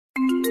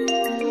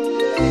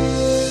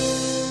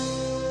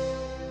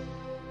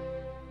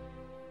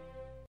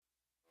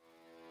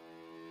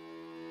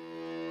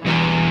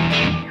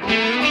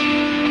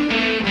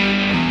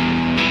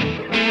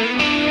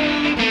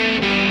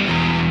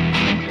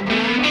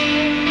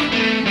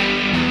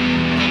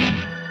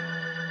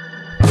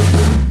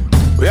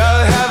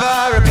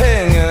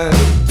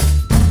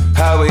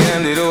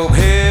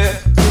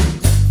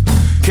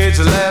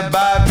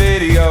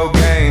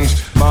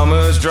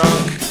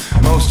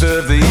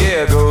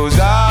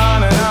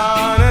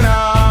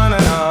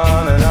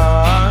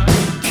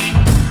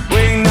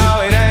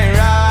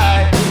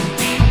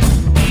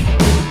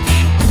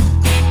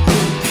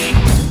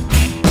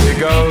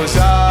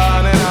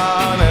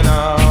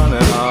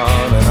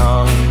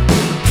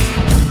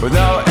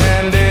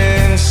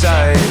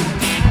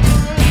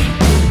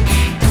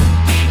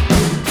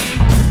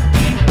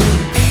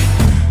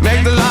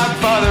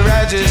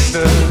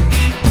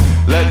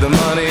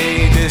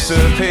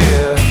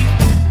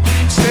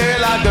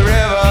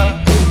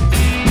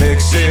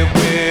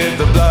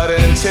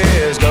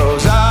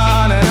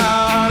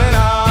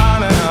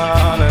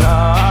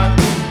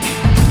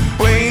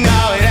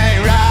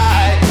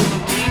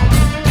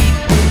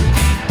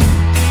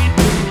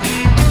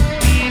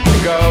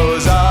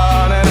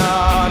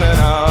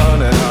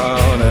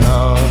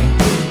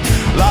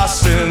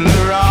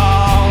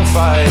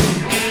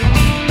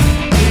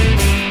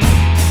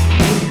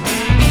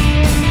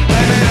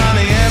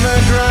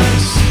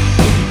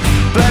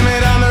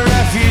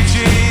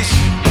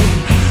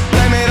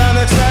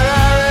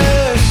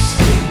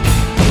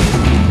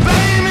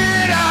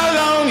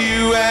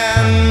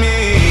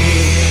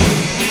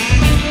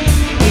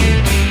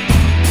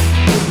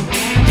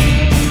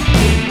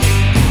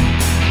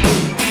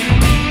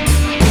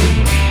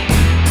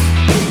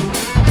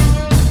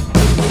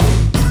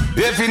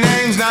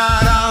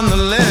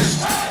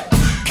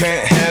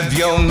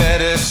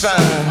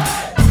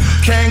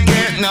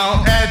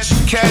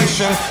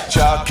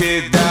Chalk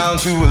it down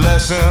to a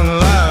lesson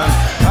learned.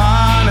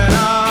 On and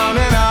on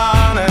and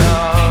on and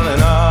on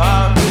and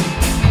on.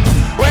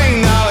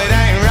 We know it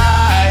ain't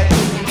right.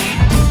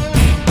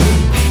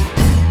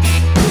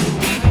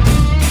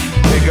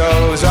 It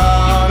goes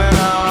on and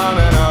on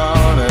and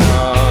on and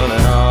on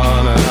and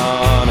on and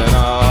on and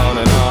on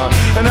and on and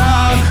on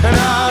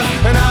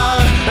and on and on and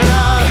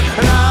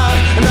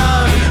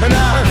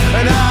on and on and on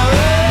and on and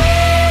on.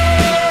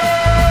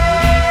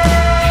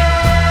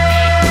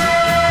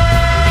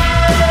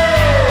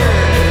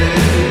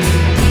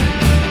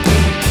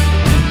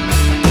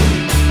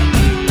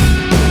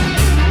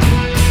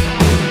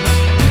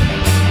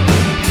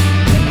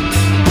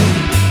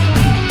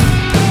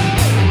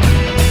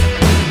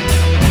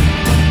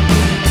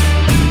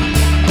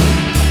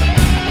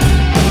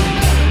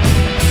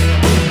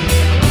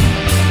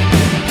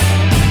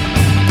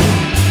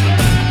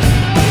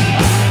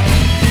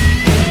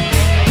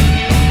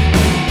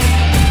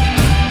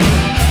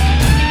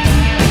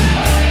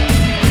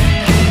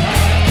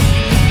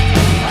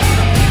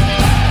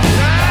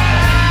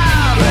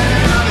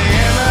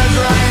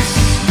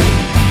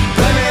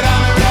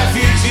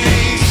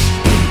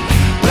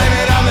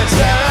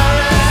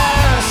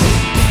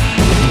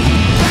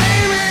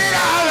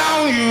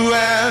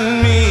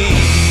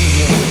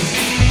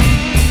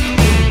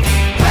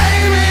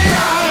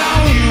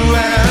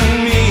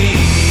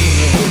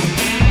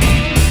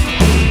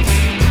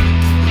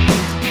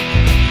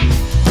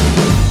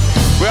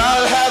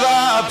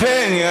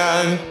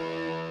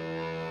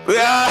 We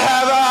all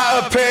have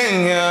our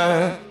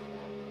opinion,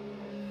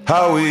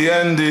 how we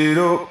ended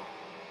up.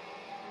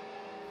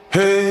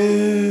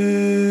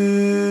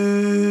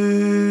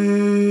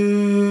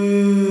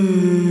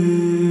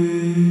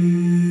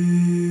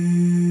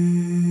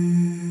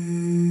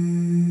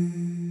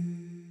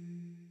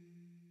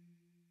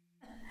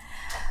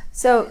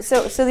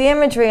 So the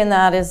imagery in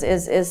that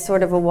is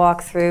sort of a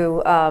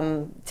walkthrough,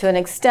 to an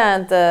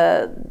extent,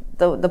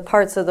 the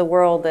parts of the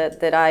world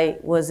that I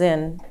was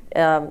in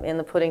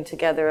the putting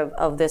together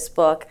of this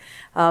book,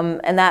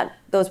 and that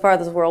those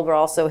parts of the world were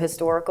also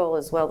historical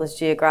as well as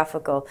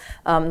geographical.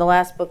 The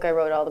last book I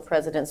wrote, All the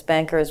President's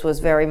Bankers, was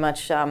very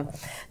much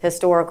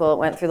historical. It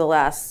went through the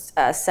last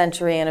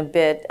century and a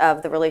bit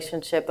of the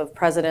relationship of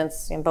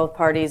presidents in both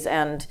parties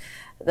and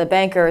the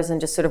bankers,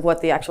 and just sort of what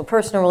the actual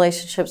personal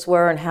relationships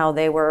were and how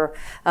they were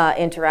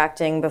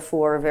interacting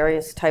before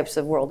various types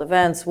of world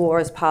events,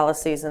 wars,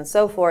 policies, and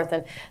so forth.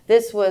 And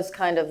this was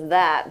kind of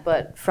that,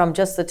 but from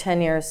just the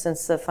 10 years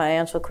since the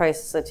financial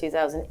crisis of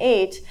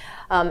 2008,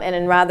 and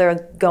in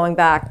rather going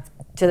back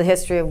to the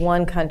history of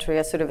one country,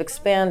 I sort of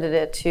expanded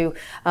it to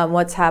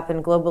what's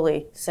happened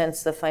globally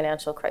since the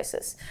financial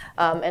crisis.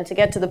 And to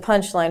get to the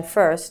punchline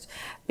first,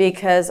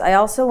 because I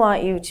also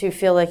want you to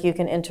feel like you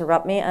can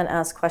interrupt me and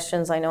ask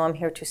questions. I know I'm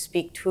here to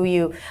speak to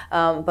you,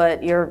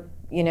 but you're,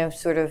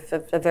 sort of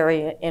a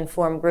very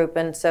informed group,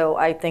 and so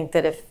I think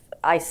that if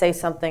I say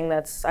something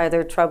that's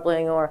either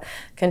troubling or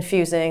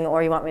confusing,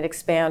 or you want me to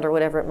expand or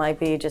whatever it might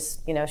be,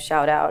 just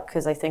shout out,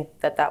 because I think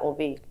that will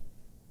be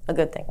a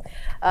good thing.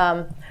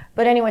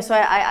 But anyway, so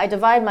I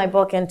divide my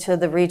book into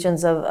the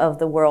regions of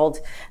the world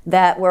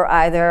that were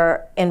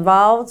either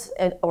involved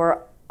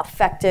or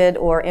affected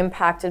or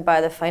impacted by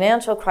the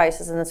financial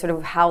crisis, and then sort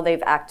of how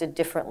they've acted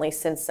differently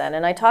since then.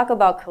 And I talk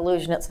about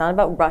collusion. It's not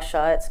about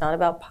Russia. It's not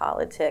about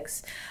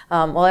politics.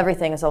 Well,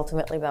 everything is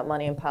ultimately about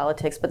money and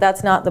politics, but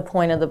that's not the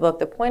point of the book.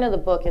 The point of the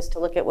book is to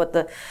look at what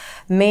the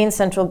main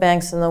central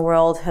banks in the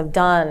world have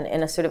done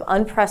in a sort of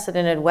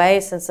unprecedented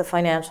way since the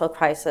financial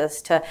crisis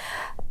to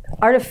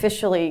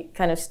artificially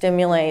kind of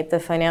stimulate the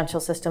financial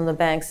system, the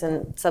banks,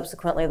 and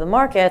subsequently the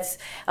markets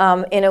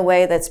in a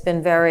way that's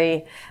been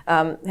very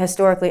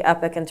historically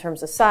epic in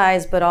terms of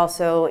size, but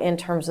also in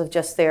terms of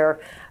just their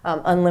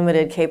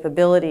unlimited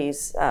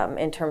capabilities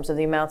in terms of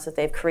the amounts that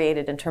they've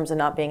created, in terms of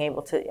not being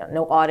able to,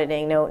 no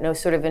auditing, no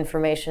sort of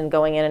information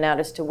going in and out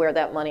as to where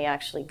that money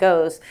actually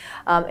goes.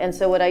 And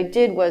so what I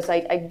did was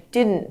I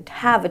didn't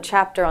have a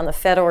chapter on the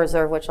Federal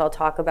Reserve, which I'll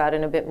talk about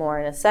in a bit more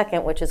in a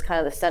second, which is kind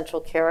of the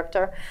central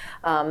character.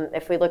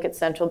 If we look at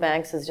central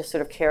banks as just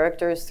sort of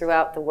characters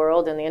throughout the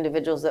world, and the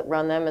individuals that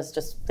run them as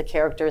just the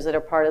characters that are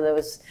part of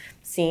those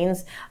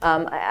scenes.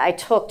 I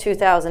took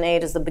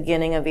 2008 as the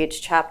beginning of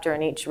each chapter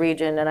in each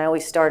region, and I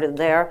always started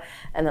there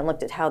and then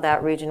looked at how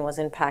that region was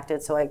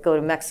impacted. So I go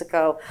to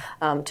Mexico,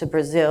 to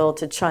Brazil,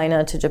 to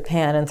China, to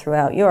Japan, and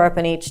throughout Europe,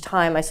 and each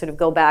time I sort of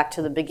go back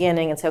to the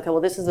beginning and say, okay, well,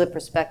 this is the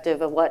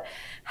perspective of what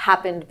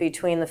happened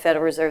between the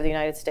Federal Reserve of the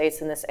United States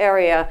and this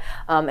area,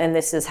 and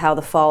this is how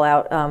the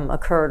fallout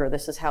occurred, or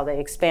this is how they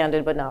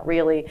expanded, but not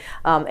really.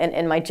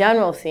 And my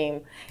general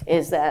theme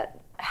is that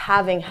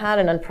having had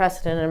an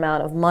unprecedented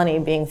amount of money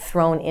being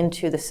thrown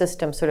into the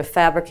system, sort of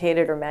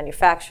fabricated or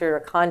manufactured or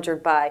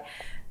conjured by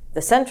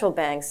the central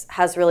banks,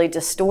 has really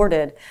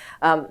distorted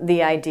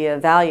the idea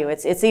of value.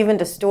 It's even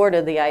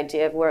distorted the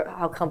idea of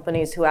how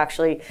companies who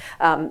actually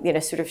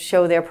sort of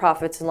show their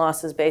profits and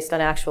losses based on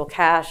actual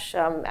cash,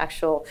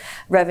 actual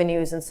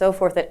revenues and so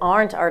forth, that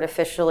aren't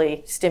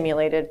artificially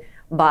stimulated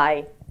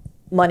by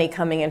money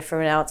coming in from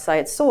an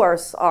outside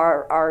source,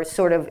 are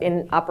sort of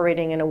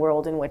operating in a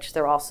world in which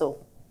they're also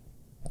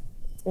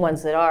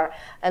ones that are.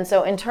 And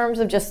so in terms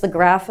of just the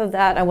graph of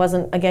that, I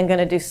wasn't, again, going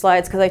to do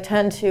slides because I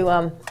tend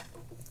to,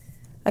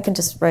 I can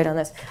just write on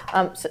this.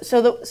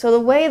 So the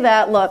way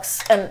that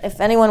looks, and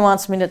if anyone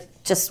wants me to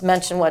just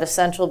mention what a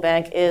central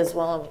bank is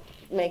while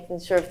I'm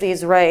making sure if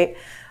these right,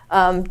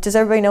 does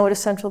everybody know what a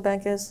central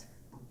bank is?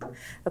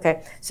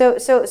 Okay,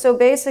 so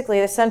basically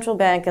the central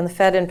bank, and the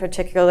Fed in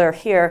particular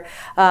here,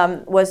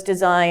 was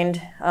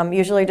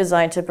usually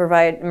designed to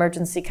provide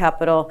emergency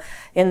capital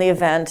in the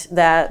event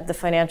that the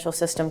financial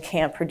system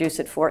can't produce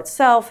it for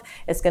itself.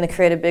 It's going to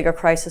create a bigger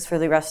crisis for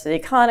the rest of the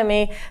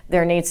economy.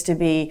 There needs to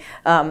be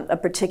a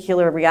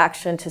particular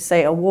reaction to,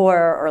 say, a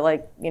war, or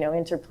like,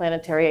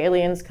 interplanetary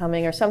aliens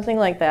coming or something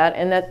like that,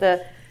 and that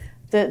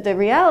the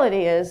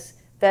reality is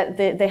that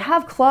they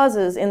have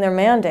clauses in their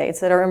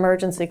mandates that are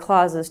emergency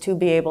clauses to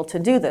be able to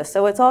do this.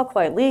 So it's all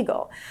quite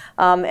legal.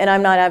 And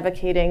I'm not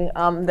advocating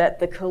that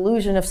the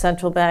collusion of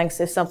central banks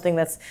is something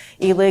that's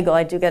illegal.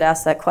 I do get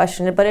asked that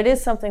question. But it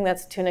is something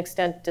that's to an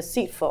extent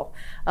deceitful,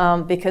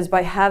 because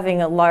by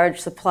having a large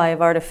supply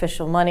of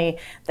artificial money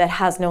that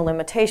has no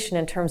limitation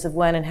in terms of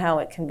when and how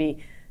it can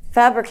be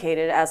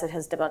fabricated, as it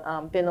has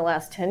been the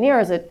last 10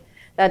 years,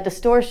 that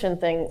distortion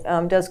thing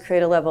does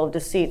create a level of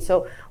deceit.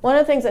 So one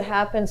of the things that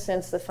happened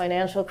since the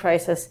financial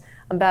crisis,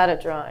 I'm bad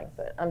at drawing,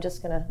 but I'm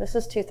just this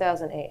is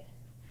 2008,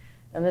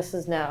 and this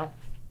is now.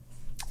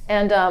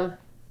 And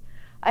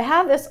I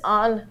have this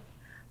on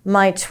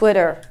my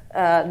Twitter,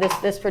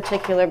 this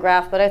particular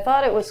graph, but I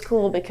thought it was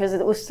cool because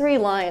it was 3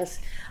 lines.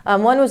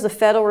 One was the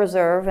Federal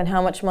Reserve and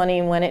how much money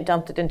and when it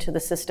dumped it into the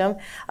system.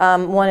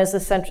 One is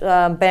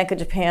the Bank of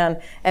Japan,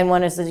 and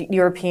one is the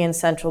European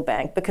Central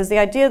Bank. Because the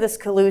idea of this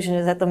collusion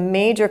is that the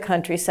major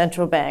country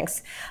central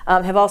banks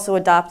have also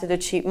adopted a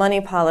cheap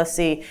money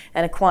policy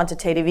and a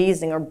quantitative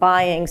easing or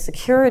buying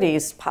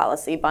securities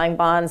policy, buying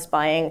bonds,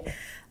 buying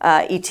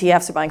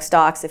ETFs, or buying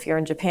stocks if you're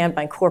in Japan,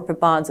 buying corporate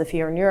bonds if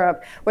you're in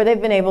Europe, where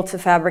they've been able to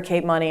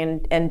fabricate money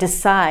and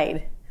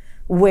decide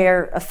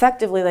where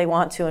effectively they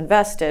want to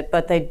invest it,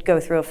 but they go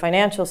through a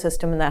financial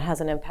system, and that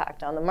has an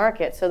impact on the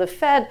market. So the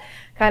Fed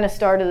kind of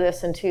started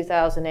this in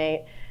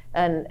 2008,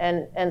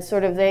 and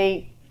sort of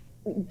they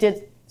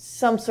did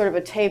some sort of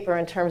a taper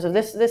in terms of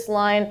this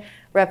line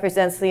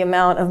represents the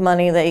amount of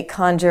money they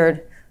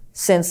conjured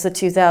since the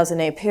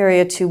 2008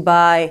 period to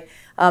buy,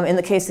 in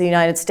the case of the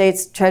United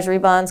States, treasury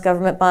bonds,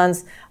 government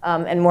bonds,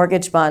 and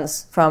mortgage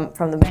bonds from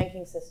the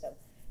banking system.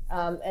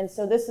 And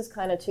so this is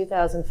kind of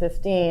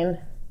 2015.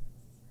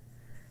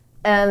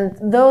 And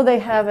though they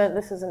haven't,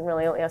 this isn't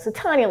really, it's a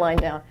tiny line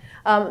down.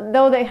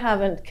 Though they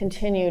haven't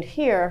continued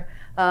here,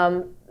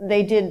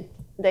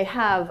 they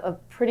have a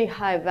pretty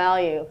high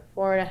value,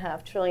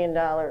 $4.5 trillion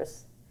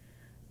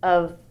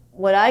of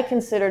what I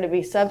consider to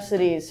be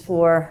subsidies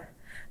for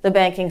the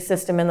banking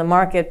system and the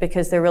market,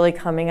 because they're really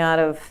coming out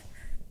of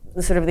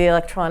the sort of the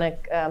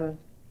electronic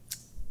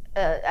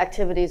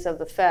activities of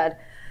the Fed.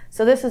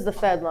 So this is the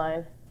Fed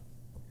line.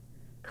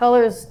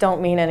 Colors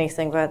don't mean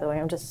anything, by the way.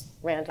 I'm just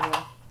randomly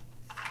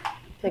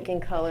picking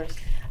colors.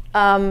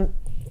 Then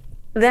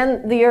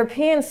the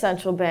European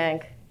Central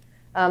Bank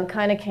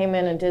kind of came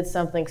in and did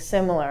something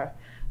similar,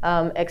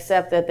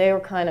 except that they were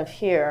kind of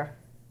here.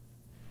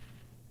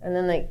 And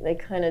then they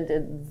kind of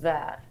did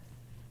that.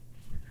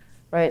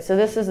 Right, so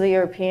this is the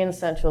European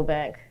Central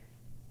Bank.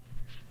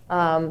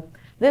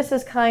 This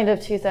is kind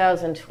of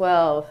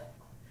 2012,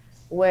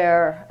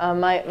 where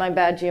my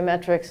bad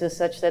geometrics is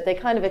such that they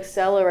kind of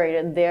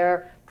accelerated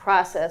their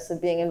process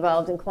of being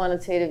involved in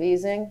quantitative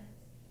easing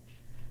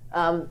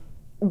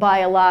by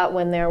a lot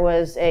when there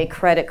was a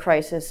credit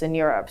crisis in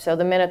Europe. So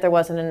the minute there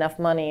wasn't enough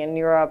money in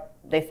Europe,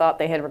 they thought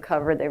they had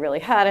recovered, they really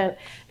hadn't.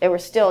 They were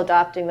still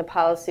adopting the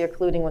policy or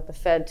colluding with the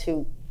Fed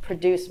to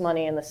produce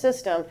money in the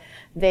system.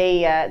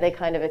 They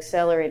kind of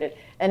accelerated.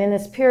 And in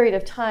this period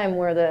of time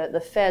where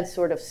the Fed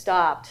sort of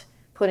stopped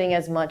putting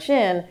as much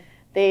in,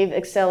 they've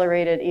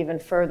accelerated even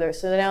further.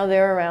 So now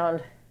they're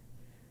around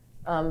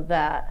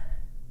that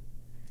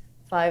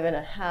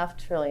 $5.5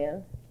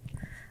 trillion.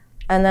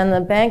 And then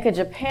the Bank of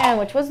Japan,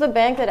 which was the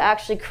bank that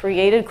actually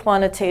created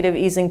quantitative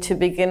easing to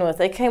begin with,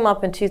 they came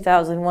up in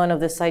 2001 of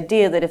this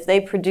idea that if they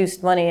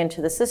produced money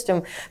into the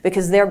system,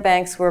 because their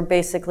banks were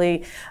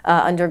basically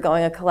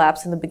undergoing a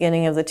collapse in the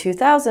beginning of the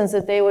 2000s,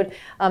 that they would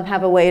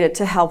have a way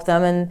to help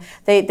them. And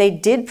they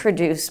did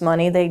produce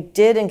money. They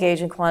did engage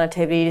in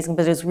quantitative easing,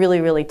 but it was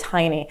really, really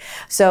tiny.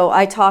 So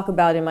I talk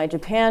about in my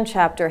Japan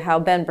chapter how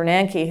Ben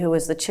Bernanke, who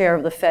was the chair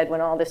of the Fed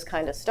when all this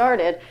kind of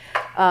started,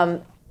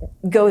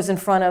 goes in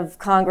front of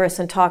Congress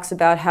and talks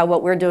about how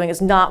what we're doing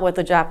is not what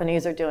the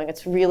Japanese are doing.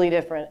 It's really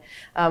different.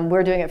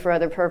 We're doing it for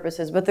other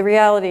purposes. But the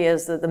reality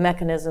is that the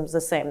mechanism's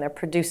the same. They're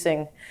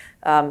producing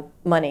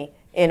money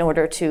in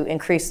order to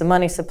increase the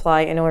money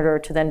supply, in order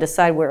to then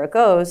decide where it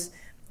goes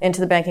into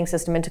the banking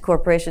system, into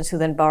corporations who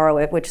then borrow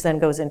it, which then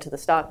goes into the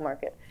stock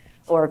market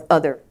or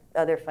other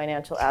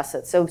financial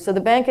assets. So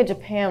the Bank of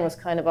Japan was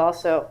kind of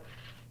also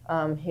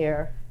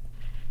here.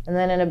 And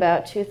then in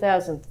about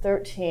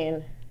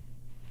 2013,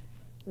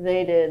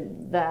 they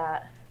did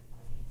that.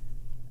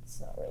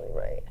 It's not really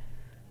right.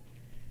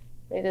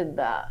 They did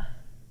that.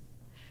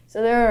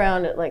 So they're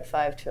around at like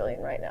 5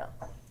 trillion right now.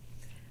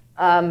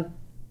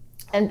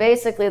 And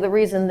basically the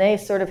reason they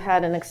sort of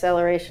had an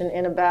acceleration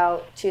in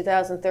about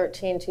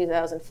 2013,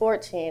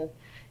 2014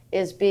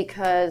 is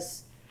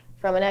because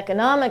from an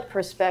economic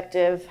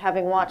perspective,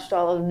 having watched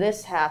all of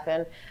this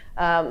happen,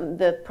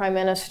 the prime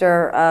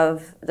minister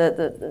of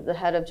the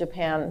head of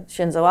Japan,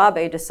 Shinzo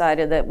Abe,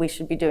 decided that we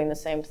should be doing the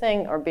same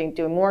thing or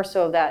doing more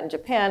so of that in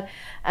Japan.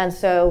 And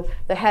so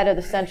the head of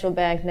the central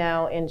bank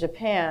now in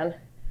Japan,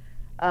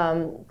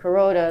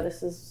 Kuroda,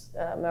 this is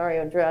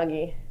Mario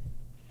Draghi,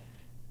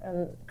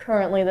 and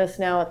currently this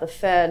now at the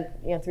Fed,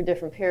 through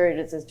different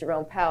periods is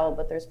Jerome Powell,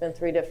 but there's been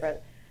 3 different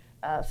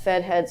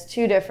Fed heads,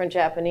 2 different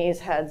Japanese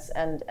heads,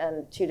 and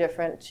 2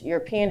 different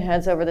European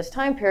heads over this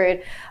time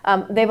period.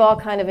 They've all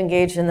kind of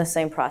engaged in the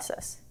same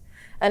process.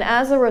 And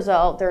as a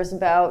result, there's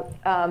about,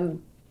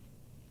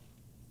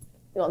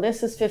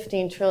 this is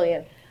 15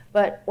 trillion.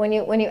 But when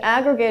you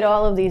aggregate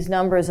all of these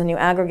numbers and you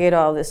aggregate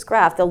all of this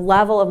graph, the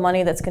level of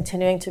money that's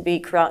continuing to be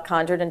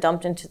conjured and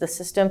dumped into the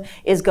system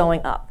is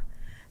going up.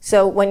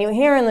 So when you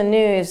hear in the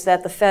news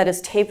that the Fed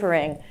is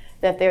tapering,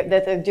 that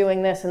they're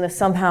doing this, and this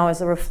somehow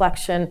is a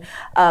reflection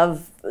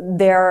of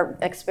their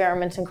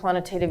experiments in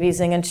quantitative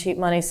easing and cheap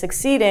money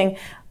succeeding,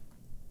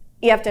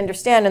 you have to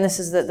understand, and this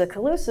is the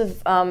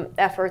collusive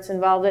efforts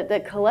involved,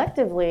 that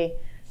collectively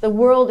the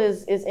world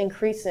is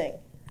increasing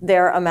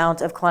their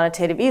amount of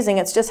quantitative easing.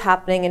 It's just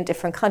happening in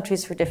different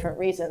countries for different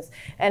reasons.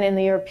 And in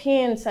the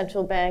European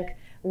Central Bank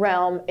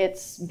realm,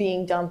 it's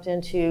being dumped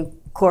into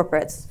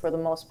corporates for the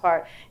most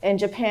part. In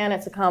Japan,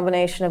 it's a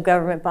combination of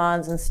government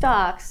bonds and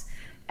stocks.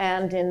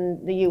 And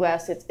in the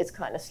US, it's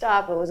kind of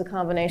stopped. It was a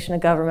combination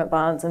of government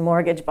bonds and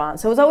mortgage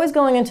bonds. So it was always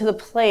going into the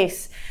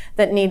place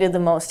that needed the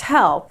most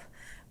help.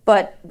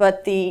 But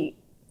the,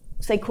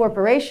 say,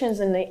 corporations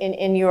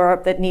in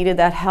Europe that needed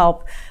that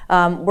help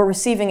were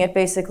receiving it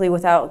basically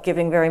without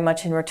giving very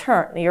much in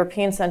return. The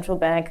European Central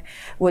Bank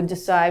would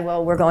decide,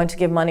 well, we're going to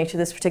give money to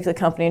this particular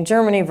company in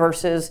Germany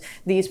versus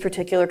these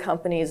particular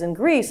companies in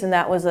Greece. And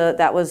that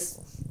was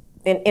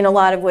in a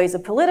lot of ways a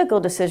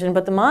political decision,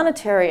 but the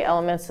monetary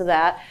elements of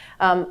that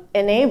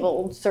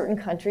enabled certain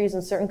countries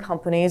and certain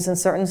companies and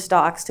certain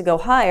stocks to go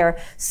higher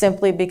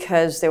simply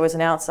because there was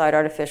an outside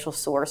artificial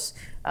source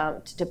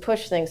to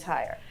push things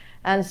higher.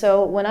 And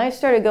so when I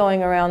started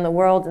going around the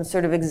world and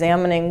sort of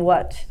examining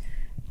what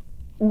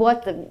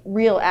the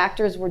real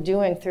actors were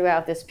doing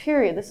throughout this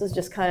period, this is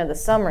just kind of the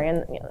summary,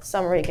 and the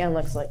summary again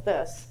looks like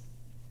this.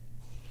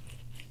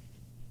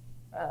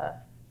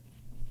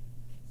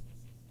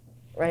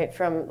 Right,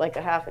 from like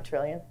a $500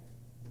 billion.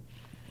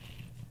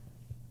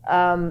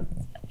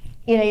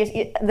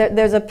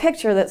 there's a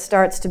picture that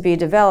starts to be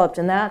developed,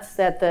 and that's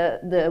that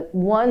the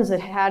ones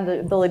that had the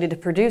ability to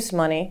produce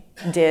money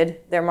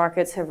their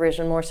markets have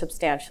risen more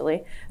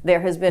substantially.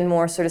 There has been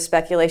more sort of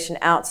speculation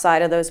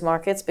outside of those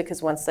markets,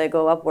 because once they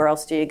go up, where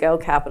else do you go?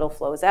 Capital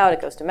flows out, it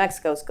goes to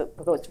Mexico,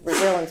 it goes to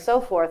Brazil, and so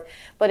forth.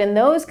 But in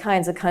those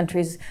kinds of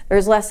countries,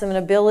 there's less of an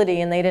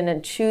ability, and they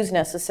didn't choose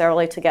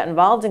necessarily to get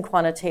involved in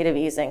quantitative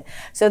easing.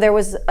 So there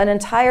was an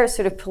entire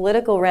sort of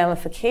political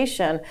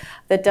ramification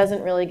that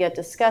doesn't really get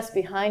discussed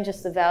behind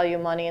just the value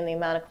of money and the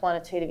amount of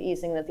quantitative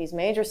easing that these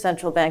major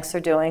central banks are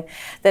doing,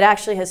 that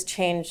actually has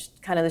changed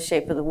kind of the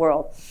shape of the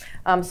world.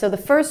 So the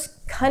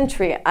first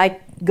country I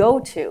go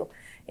to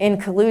in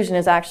collusion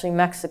is actually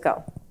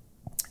Mexico.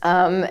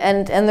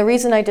 And the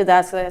reason I did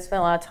that is that I spent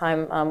a lot of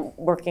time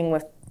working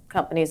with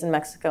companies in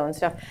Mexico and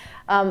stuff.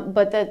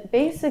 But that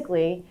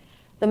basically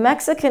the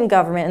Mexican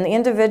government and the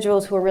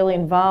individuals who were really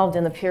involved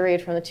in the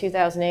period from the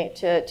 2008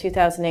 to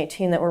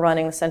 2018 that were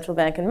running the central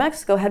bank in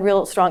Mexico had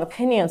real strong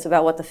opinions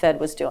about what the Fed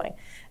was doing.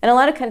 And a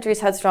lot of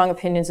countries had strong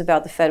opinions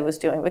about the Fed was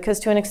doing,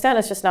 because to an extent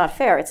it's just not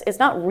fair. It's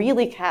not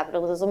really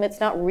capitalism, it's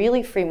not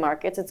really free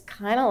markets, it's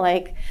kind of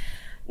like,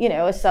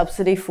 a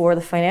subsidy for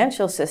the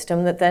financial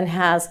system that then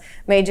has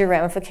major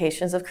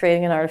ramifications of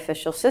creating an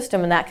artificial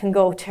system, and that can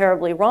go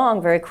terribly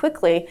wrong very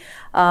quickly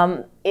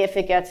if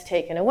it gets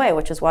taken away,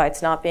 which is why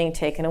it's not being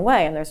taken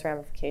away, and there's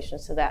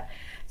ramifications to that.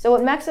 So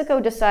what Mexico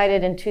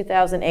decided in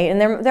 2008, and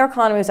their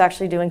economy was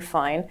actually doing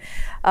fine,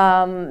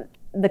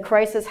 the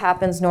crisis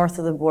happens north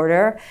of the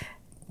border.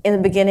 In the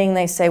beginning,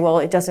 they say, well,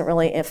 it doesn't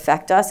really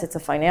affect us. It's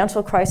a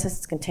financial crisis.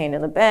 It's contained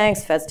in the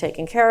banks. Fed's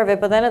taking care of it.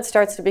 But then it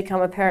starts to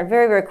become apparent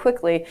very, very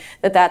quickly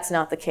that that's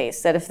not the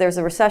case. That if there's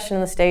a recession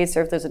in the States,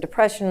 or if there's a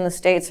depression in the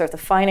States, or if the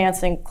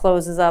financing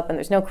closes up and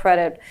there's no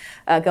credit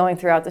going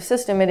throughout the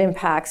system, it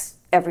impacts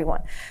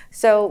everyone.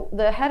 So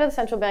the head of the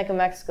Central Bank of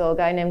Mexico, a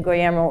guy named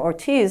Guillermo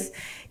Ortiz,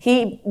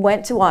 he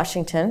went to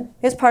Washington.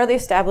 He was part of the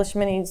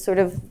establishment. He sort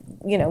of,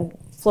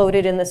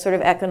 floated in the sort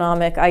of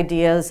economic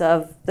ideas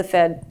of the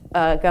Fed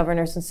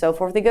governors and so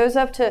forth. He goes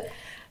up to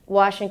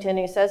Washington,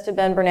 he says to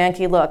Ben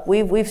Bernanke, look,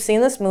 we've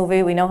seen this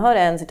movie, we know how it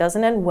ends, it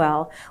doesn't end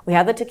well. We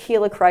had the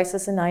tequila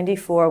crisis in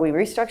 '94, we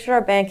restructured our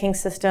banking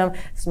system,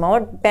 smaller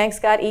banks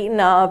got eaten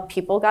up,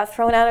 people got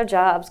thrown out of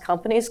jobs,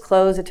 companies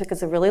closed, it took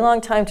us a really long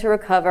time to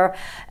recover,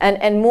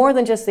 and more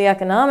than just the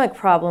economic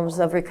problems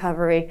of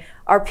recovery,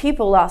 our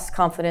people lost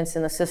confidence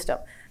in the system.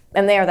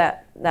 And there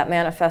that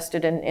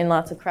manifested in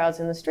lots of crowds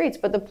in the streets.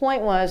 But the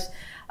point was,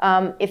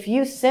 if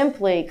you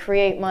simply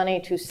create money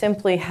to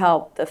simply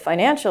help the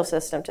financial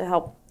system, to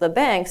help the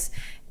banks,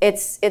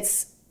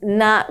 it's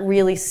not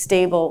really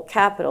stable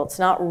capital. It's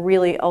not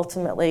really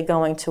ultimately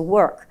going to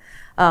work.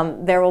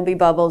 There will be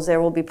bubbles,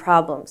 there will be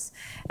problems.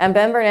 And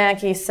Ben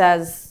Bernanke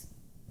says,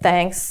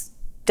 thanks,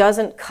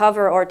 doesn't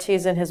cover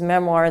Ortiz in his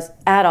memoirs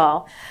at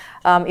all.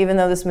 Even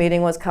though this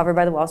meeting was covered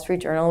by the Wall Street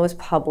Journal, it was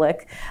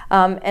public.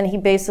 And he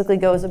basically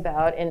goes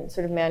about in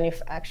sort of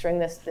manufacturing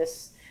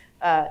this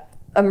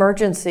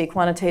emergency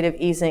quantitative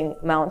easing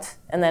mount,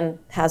 and then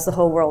has the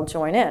whole world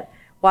join in.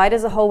 Why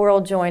does the whole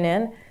world join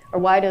in? Or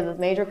why do the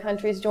major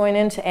countries join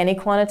in to any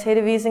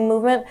quantitative easing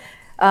movement?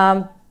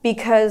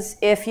 Because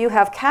if you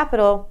have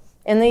capital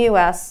in the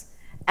US,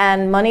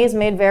 and money is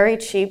made very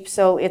cheap,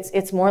 so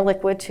it's more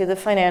liquid to the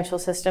financial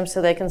system,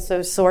 so they can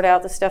sort of sort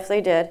out the stuff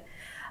they did.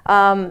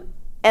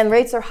 And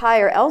rates are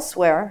higher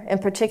elsewhere, in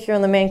particular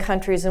in the main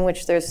countries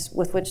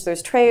with which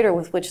there's trade, or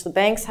with which the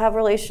banks have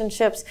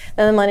relationships,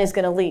 then the money's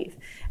going to leave.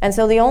 And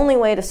so the only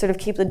way to sort of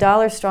keep the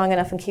dollar strong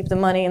enough and keep the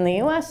money in the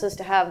US is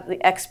to have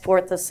the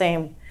export the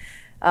same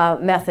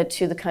method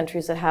to the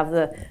countries that have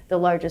the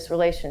largest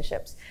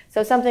relationships.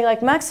 So something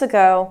like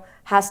Mexico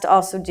has to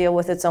also deal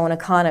with its own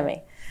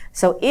economy.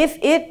 So if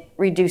it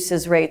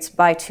reduces rates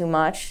by too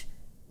much,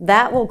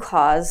 that will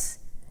cause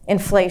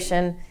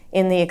inflation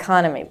in the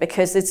economy,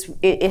 because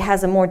it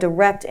has a more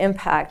direct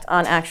impact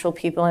on actual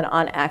people and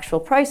on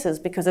actual prices,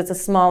 because it's a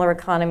smaller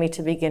economy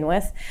to begin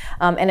with,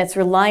 and it's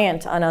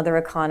reliant on other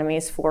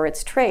economies for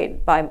its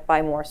trade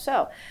by more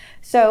so.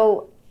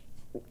 So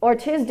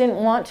Ortiz didn't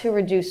want to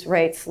reduce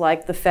rates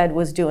like the Fed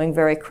was doing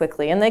very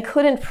quickly, and they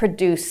couldn't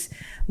produce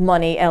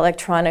money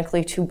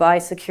electronically to buy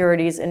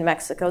securities in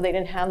Mexico. They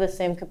didn't have the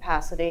same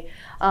capacity,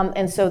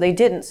 and so they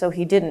didn't. So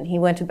he didn't. He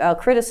went about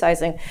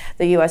criticizing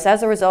the U.S.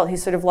 As a result, he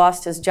sort of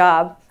lost his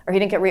job, or he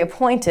didn't get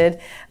reappointed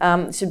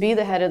to be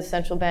the head of the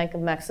Central Bank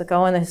of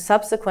Mexico, and his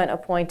subsequent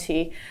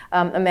appointee,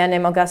 a man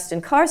named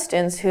Agustin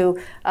Carstens, who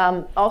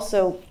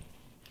also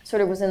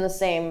sort of was in the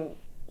same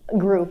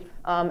group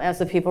as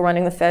the people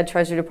running the Fed,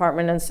 Treasury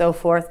Department, and so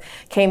forth,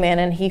 came in,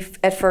 and he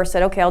at first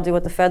said, okay, I'll do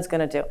what the Fed's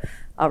going to do.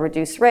 I'll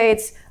reduce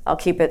rates, I'll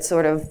keep it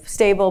sort of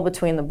stable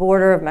between the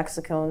border of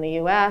Mexico and the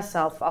US,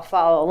 I'll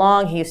follow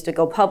along. He used to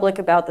go public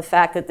about the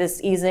fact that this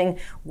easing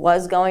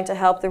was going to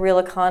help the real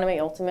economy,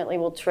 ultimately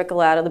will trickle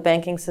out of the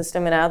banking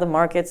system and out of the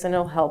markets, and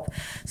it'll help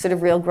sort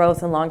of real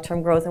growth and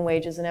long-term growth and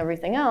wages and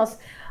everything else.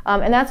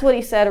 And that's what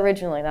he said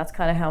originally. That's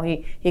kind of how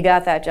he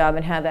got that job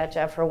and had that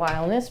job for a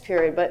while in this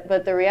period.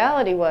 But the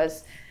reality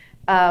was,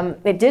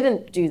 it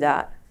didn't do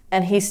that.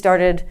 And he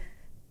started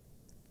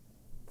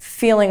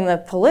feeling the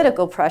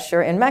political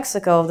pressure in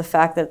Mexico of the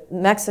fact that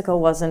Mexico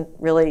wasn't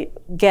really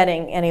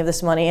getting any of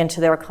this money into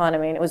their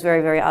economy, and it was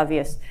very, very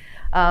obvious.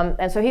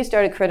 And so he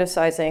started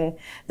criticizing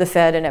the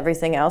Fed and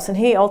everything else, and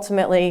he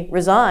ultimately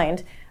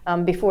resigned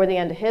before the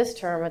end of his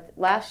term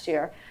last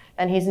year,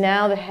 and he's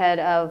now the head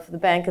of the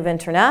Bank of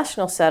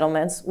International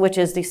Settlements, which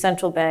is the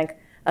central bank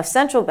of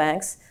central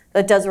banks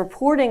that does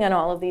reporting on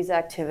all of these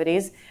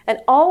activities, and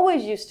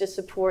always used to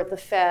support the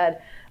Fed,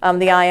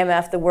 the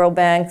IMF, the World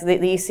Bank, the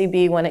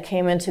ECB when it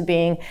came into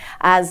being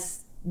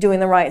as doing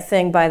the right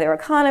thing by their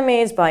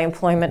economies, by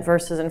employment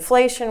versus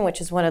inflation,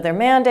 which is one of their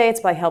mandates,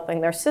 by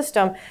helping their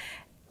system.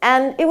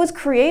 And it was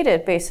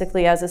created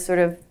basically as a sort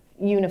of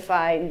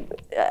unified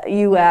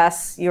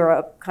US,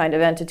 Europe kind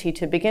of entity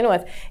to begin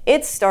with.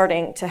 It's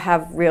starting to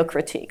have real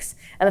critiques.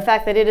 And the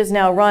fact that it is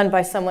now run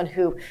by someone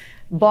who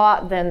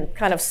bought, then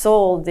kind of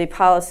sold the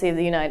policy of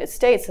the United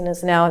States and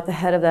is now at the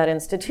head of that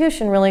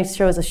institution really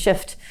shows a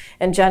shift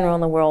in general in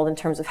the world in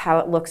terms of how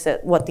it looks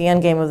at what the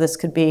end game of this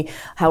could be,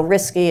 how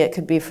risky it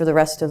could be for the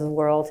rest of the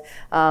world,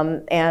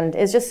 and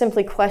is just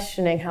simply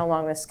questioning how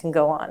long this can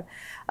go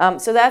on.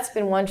 So that's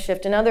been one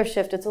shift. Another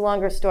shift, it's a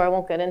longer story, I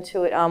won't get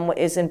into it,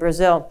 is in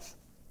Brazil,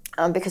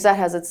 because that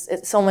has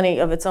so many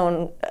of its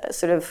own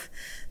sort of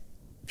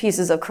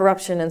pieces of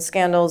corruption and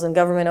scandals and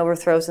government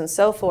overthrows and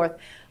so forth.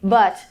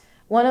 But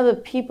one of the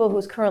people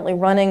who's currently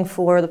running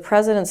for the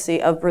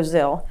presidency of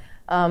Brazil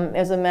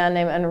is a man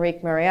named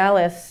Henrique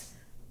Meirelles.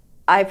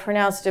 I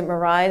pronounced it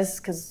Moraes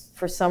because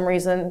for some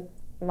reason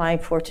my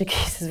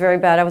Portuguese is very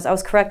bad. I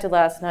was corrected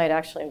last night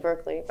actually in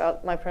Berkeley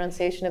about my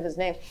pronunciation of his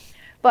name.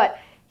 But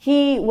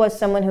he was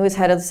someone who was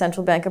head of the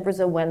Central Bank of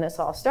Brazil when this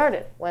all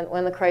started,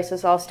 when the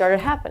crisis all started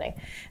happening.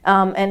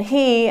 And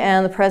he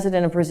and the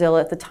president of Brazil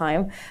at the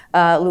time,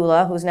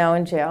 Lula, who's now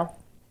in jail,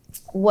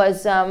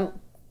 was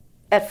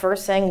at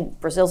first saying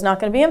Brazil's not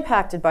going to be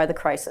impacted by the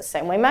crisis,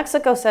 same way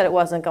Mexico said it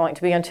wasn't going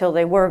to be until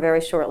they were very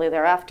shortly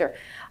thereafter.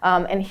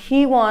 And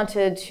he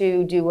wanted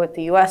to do what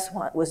the US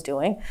was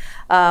doing.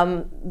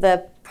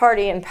 The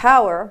party in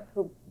power,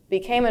 who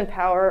became in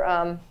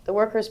power, the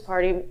Workers'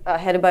 Party,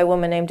 headed by a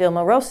woman named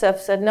Dilma Rousseff,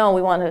 said, no,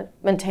 we want to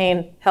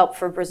maintain help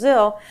for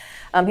Brazil.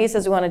 He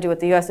says we want to do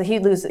what the US, so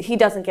he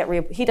doesn't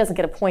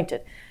get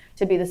appointed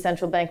to be the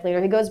central bank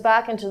leader. He goes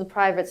back into the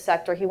private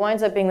sector. He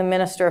winds up being the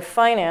Minister of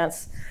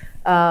Finance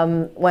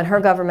when her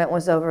government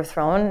was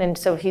overthrown. And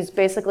so he's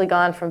basically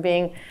gone from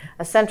being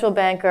a central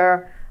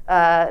banker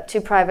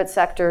to private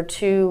sector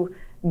to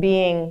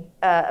being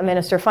a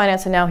Minister of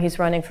Finance, and now he's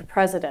running for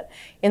president.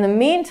 In the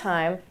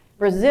meantime,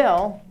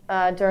 Brazil,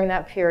 during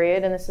that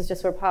period, and this is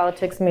just where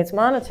politics meets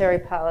monetary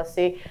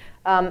policy,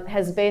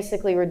 has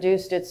basically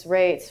reduced its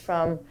rates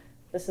from,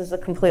 this is a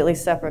completely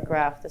separate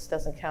graph, this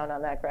doesn't count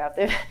on that graph.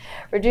 They've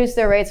reduced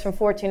their rates from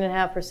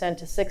 14.5%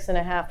 to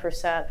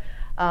 6.5%.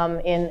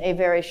 In a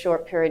very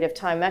short period of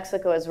time.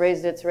 Mexico has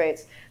raised its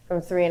rates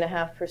from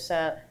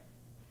 3.5%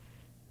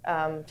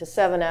 to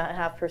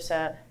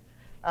 7.5%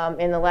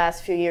 in the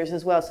last few years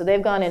as well. So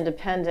they've gone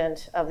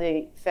independent of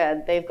the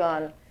Fed. They've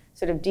gone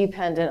sort of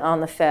dependent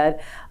on the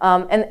Fed.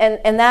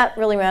 And that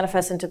really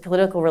manifests into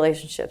political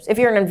relationships. If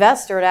you're an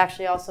investor, it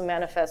actually also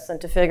manifests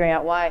into figuring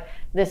out why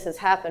this has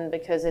happened,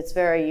 because it's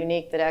very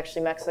unique that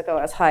actually Mexico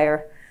has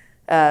higher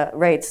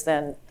rates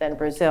than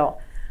Brazil.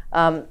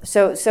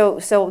 So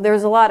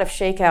there's a lot of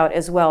shakeout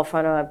as well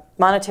from a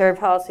monetary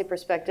policy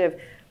perspective,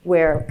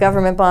 where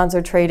government bonds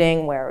are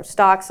trading, where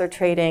stocks are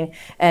trading,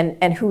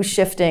 and who's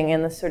shifting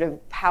in the sort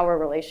of power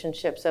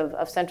relationships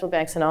of central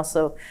banks and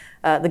also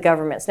the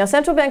governments. Now,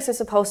 central banks are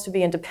supposed to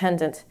be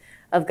independent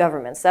of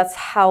governments. That's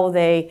how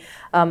they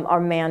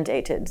are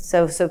mandated.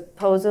 So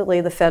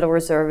supposedly the Federal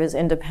Reserve is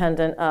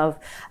independent of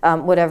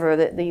whatever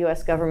the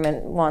US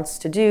government wants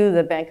to do.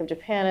 The Bank of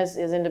Japan is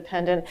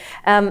independent.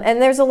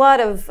 And there's a lot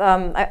of,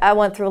 I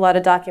went through a lot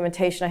of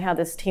documentation. I had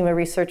this team of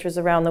researchers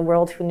around the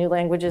world who knew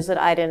languages that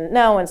I didn't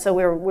know. And so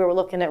we were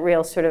looking at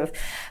real sort of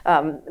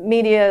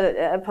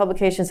media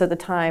publications at the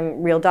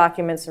time, real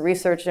documents and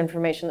research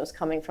information that was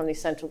coming from these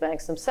central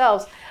banks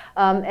themselves.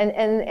 And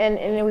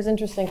it was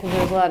interesting because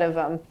there was a lot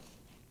of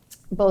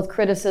both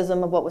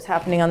criticism of what was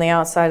happening on the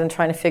outside and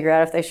trying to figure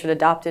out if they should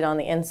adopt it on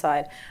the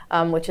inside,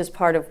 which is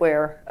part of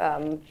where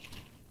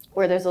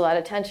there's a lot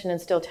of tension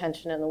and still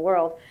tension in the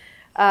world.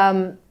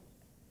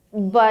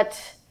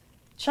 But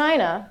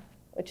China,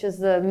 which is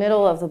the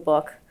middle of the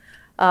book,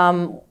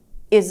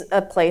 is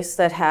a place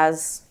that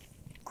has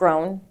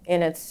grown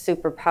in its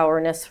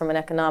superpowerness from an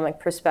economic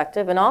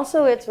perspective, and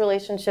also its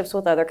relationships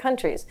with other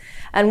countries.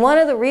 And one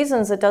of the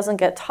reasons it doesn't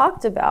get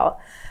talked about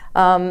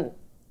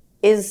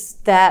is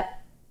that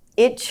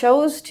it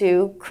chose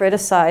to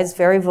criticize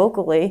very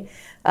vocally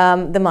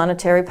the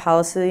monetary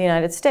policy of the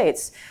United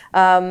States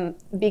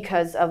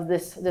because of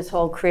this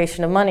whole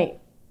creation of money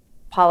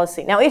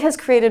policy. Now, it has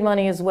created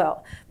money as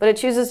well, but it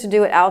chooses to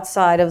do it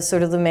outside of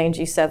sort of the main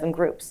G7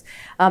 groups.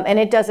 And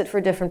it does it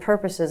for different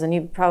purposes, and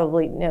you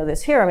probably know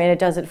this here. I mean, it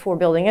does it for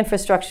building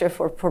infrastructure,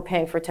 for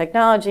paying for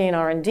technology and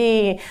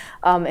R&D,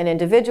 and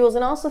individuals,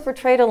 and also for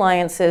trade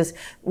alliances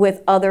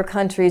with other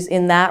countries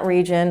in that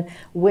region,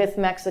 with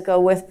Mexico,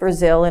 with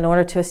Brazil, in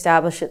order to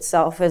establish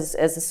itself as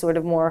a sort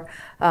of more,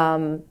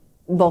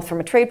 both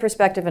from a trade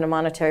perspective and a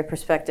monetary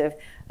perspective,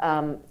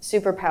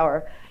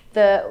 superpower.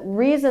 The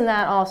reason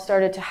that all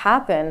started to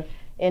happen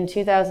in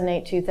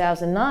 2008,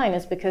 2009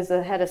 is because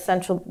the head of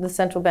the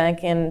central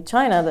bank in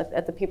China,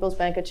 at the People's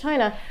Bank of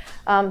China,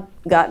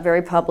 got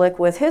very public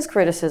with his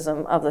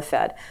criticism of the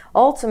Fed.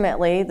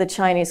 Ultimately, the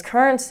Chinese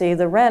currency,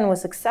 the yuan,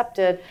 was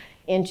accepted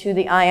into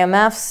the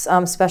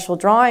IMF's special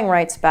drawing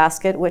rights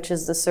basket, which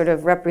is the sort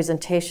of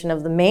representation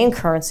of the main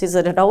currencies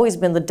that had always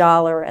been the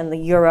dollar and the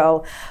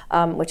euro,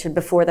 which had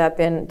before that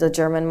been the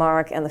German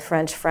mark and the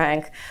French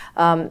franc,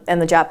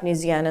 and the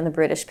Japanese yen and the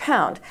British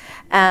pound.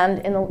 And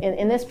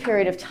in this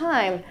period of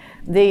time,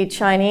 the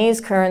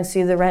Chinese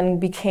currency, the yuan,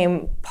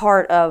 became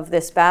part of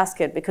this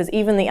basket, because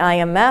even the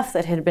IMF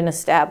that had been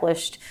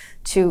established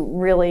to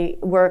really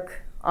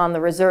work on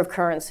the reserve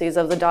currencies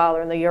of the dollar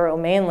and the euro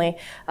mainly,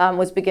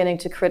 was beginning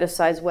to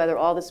criticize whether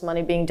all this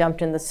money being dumped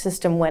in the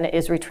system when it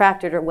is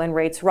retracted, or when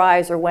rates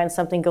rise, or when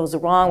something goes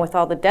wrong with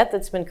all the debt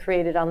that's been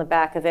created on the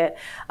back of it,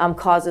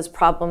 causes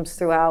problems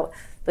throughout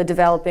the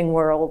developing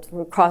world,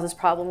 causes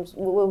problems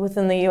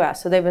within the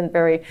US. So they've been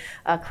very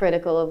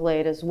critical of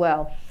late as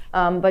well.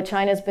 But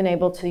China's been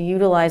able to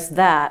utilize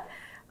that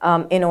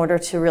in order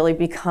to really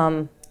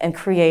become and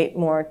create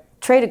more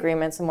trade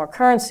agreements and more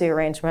currency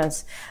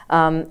arrangements,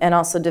 and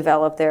also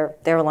develop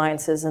their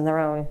alliances and their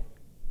own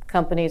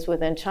companies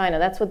within China.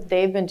 That's what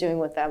they've been doing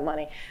with that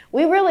money.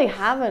 We really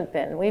haven't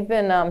been. We've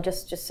been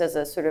just as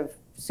a sort of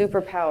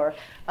superpower.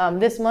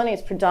 This money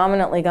has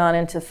predominantly gone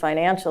into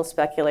financial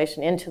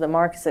speculation, into the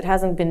markets. It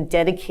hasn't been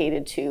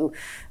dedicated to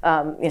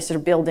sort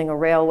of building a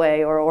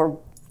railway or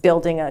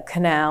building a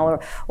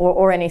canal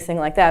or anything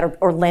like that,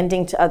 or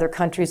lending to other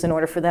countries in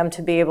order for them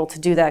to be able to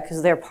do that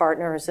because they're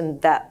partners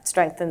and that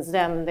strengthens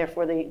them, and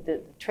therefore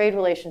the trade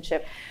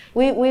relationship.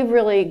 We've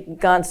really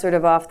gone sort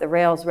of off the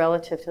rails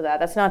relative to that.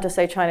 That's not to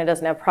say China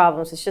doesn't have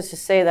problems. It's just to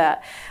say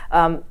that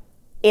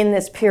in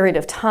this period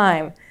of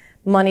time,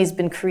 money's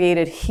been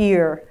created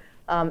here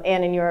and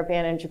in Europe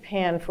and in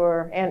Japan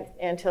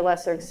and to a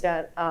lesser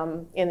extent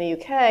in the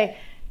UK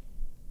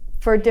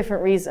for a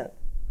different reason.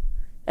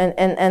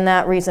 And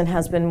that reason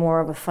has been more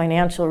of a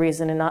financial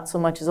reason and not so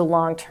much as a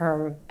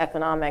long-term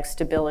economic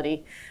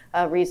stability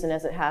reason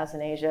as it has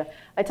in Asia.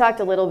 I talked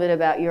a little bit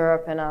about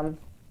Europe, and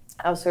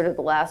I was sort of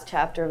the last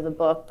chapter of the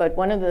book, but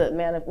one of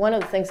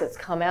the things that's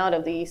come out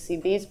of the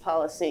ECB's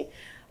policy,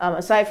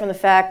 aside from the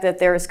fact that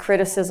there is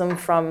criticism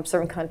from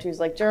certain countries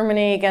like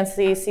Germany against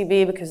the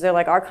ECB because they're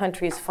like, our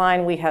country's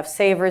fine, we have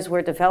savers,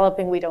 we're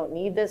developing, we don't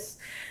need this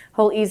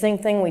whole easing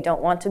thing, we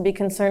don't want to be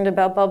concerned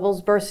about bubbles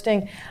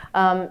bursting,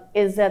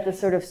 is that the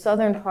sort of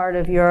southern part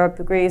of Europe,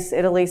 Greece,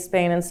 Italy,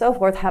 Spain, and so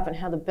forth, haven't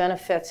had the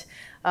benefit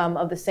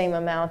of the same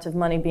amount of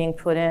money being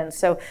put in.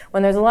 So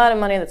when there's a lot of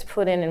money that's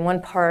put in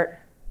one part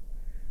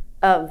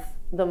of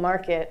the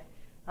market,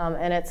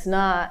 and it's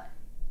not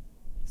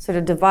sort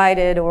of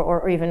divided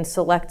or even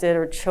selected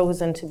or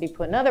chosen to be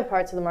put in other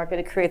parts of the market,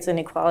 it creates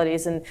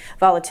inequalities and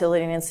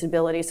volatility and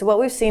instability. So what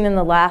we've seen in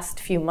the last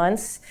few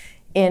months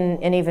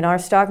in even our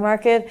stock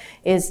market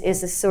is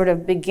a sort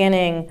of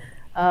beginning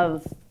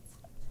of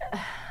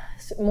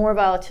more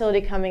volatility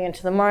coming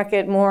into the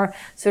market, more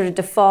sort of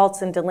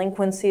defaults and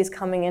delinquencies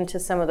coming into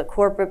some of the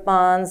corporate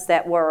bonds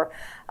that were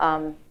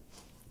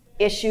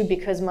issued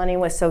because money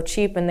was so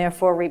cheap and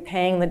therefore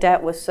repaying the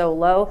debt was so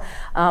low,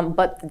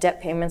 but the debt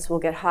payments will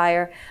get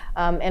higher,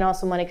 and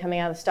also money coming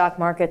out of the stock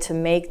market to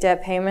make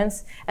debt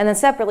payments, and then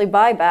separately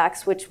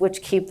buybacks,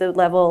 which keep the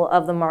level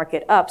of the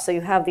market up. So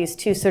you have these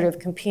two sort of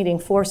competing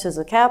forces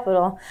of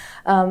capital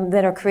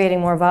that are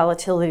creating more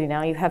volatility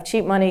now. You have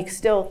cheap money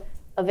still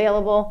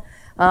available.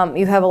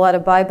 You have a lot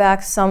of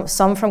buybacks,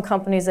 some from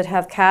companies that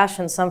have cash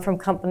and some from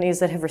companies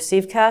that have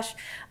received cash.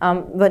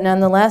 But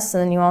nonetheless,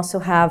 and then you also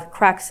have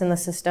cracks in the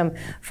system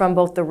from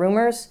both the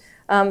rumors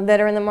that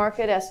are in the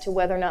market as to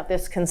whether or not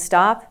this can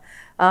stop.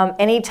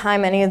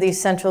 Anytime any of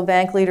these central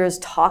bank leaders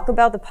talk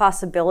about the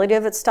possibility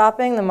of it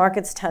stopping, the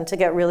markets tend to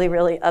get really,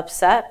 really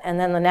upset. And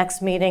then the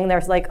next meeting,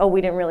 there's like, oh, we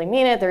didn't really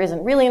mean it. There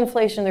isn't really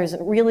inflation. There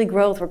isn't really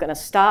growth. We're going to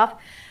stop,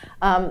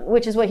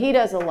 which is what he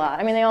does a lot.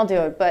 I mean, they all do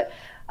it. But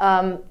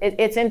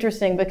it's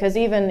interesting because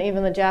even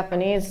the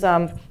Japanese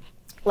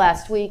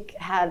last week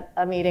had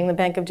a meeting, the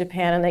Bank of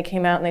Japan, and they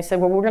came out and they said,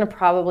 well, we're going to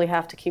probably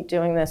have to keep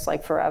doing this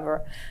like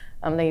forever.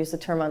 They use the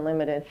term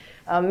unlimited.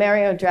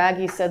 Mario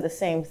Draghi said the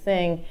same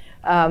thing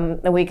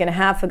a week and a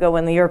half ago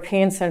when the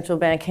European Central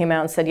Bank came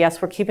out and said,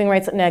 yes, we're keeping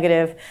rates at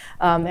negative,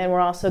 and we're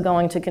also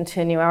going to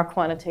continue our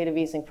quantitative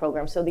easing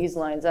program. So these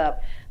lines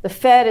up. The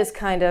Fed is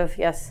kind of,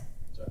 yes?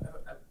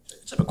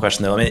 I have a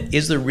question though. I mean,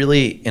 is there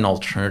really an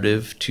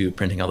alternative to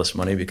printing all this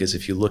money? Because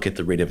if you look at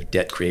the rate of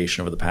debt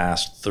creation over the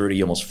past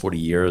 30, almost 40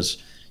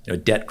 years,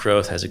 debt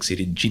growth has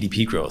exceeded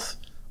GDP growth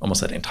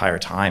almost that entire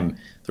time,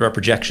 there are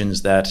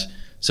projections that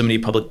so many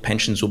public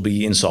pensions will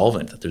be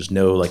insolvent, that there's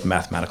no like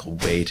mathematical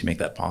way to make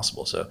that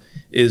possible. So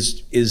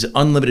is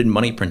unlimited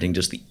money printing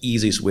just the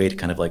easiest way to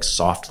kind of like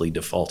softly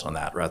default on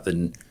that rather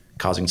than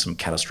causing some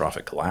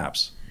catastrophic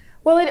collapse?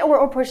 Well,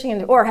 or pushing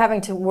into, or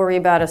having to worry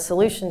about a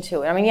solution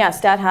to it. I mean,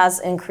 yes, debt has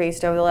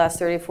increased over the last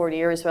 30, 40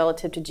 years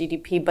relative to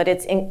GDP, but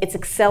it's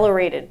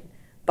accelerated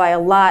by a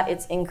lot.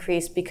 It's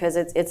increased because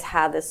it's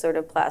had this sort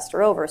of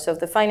plaster over. So if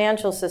the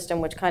financial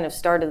system, which kind of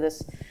started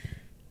this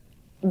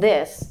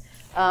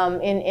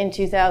in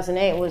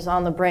 2008 was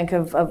on the brink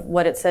of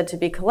what it said to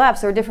be collapse,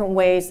 there were different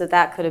ways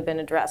that could have been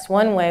addressed.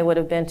 One way would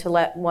have been to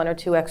let one or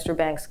two extra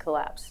banks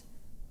collapse.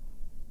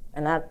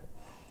 And that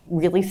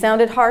really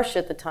sounded harsh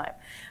at the time.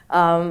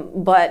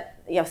 But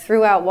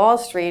throughout Wall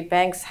Street,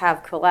 banks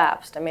have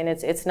collapsed. I mean,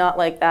 it's not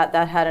like that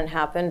hadn't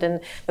happened. And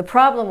the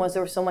problem was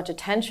there was so much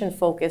attention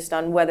focused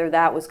on whether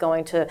that was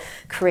going to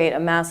create a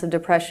massive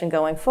depression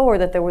going forward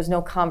that there was no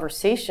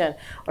conversation,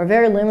 or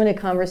very limited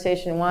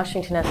conversation in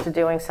Washington as to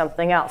doing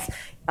something else.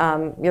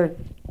 You're,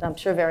 I'm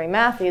sure, very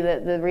mathy.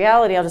 The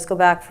reality, I'll just go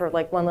back for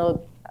like one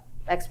little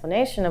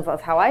explanation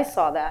of how I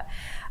saw that,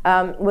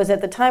 was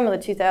at the time of the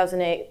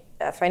 2008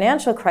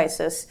 financial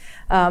crisis,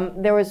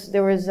 there was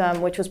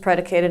which was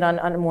predicated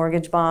on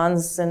mortgage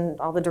bonds and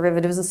all the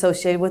derivatives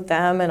associated with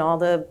them and all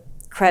the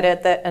credit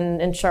and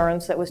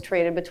insurance that was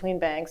traded between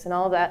banks and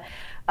all of that.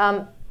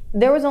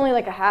 There was only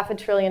like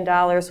 $500 billion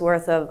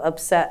worth of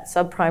upset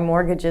subprime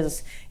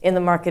mortgages in the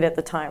market at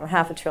the time,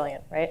 $500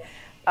 billion, right?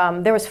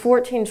 There was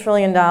 $14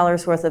 trillion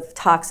worth of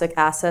toxic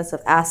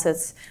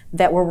assets,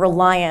 that were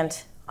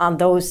reliant on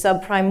those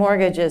subprime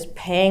mortgages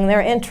paying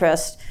their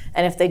interest,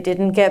 and if they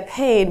didn't get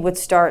paid, would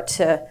start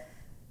to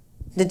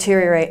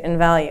deteriorate in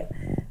value.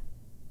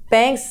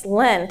 Banks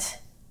lent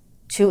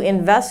to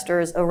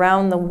investors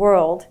around the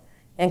world,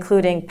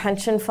 including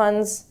pension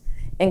funds,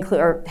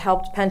 or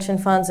helped pension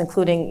funds,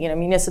 including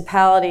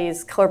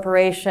municipalities,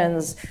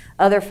 corporations,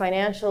 other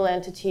financial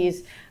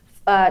entities,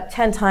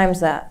 10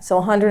 times that.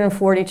 So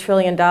 $140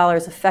 trillion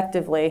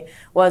effectively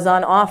was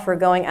on offer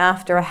going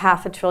after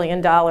 $500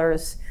 billion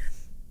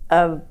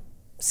of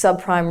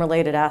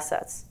subprime-related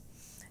assets.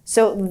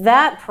 So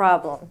that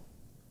problem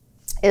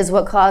is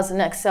what caused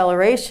an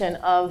acceleration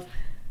of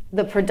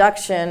the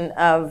production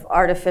of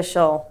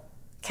artificial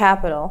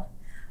capital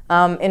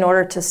in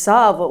order to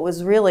solve what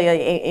was really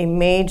a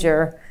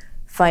major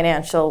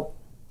financial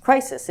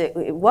crisis.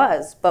 It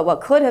was, but what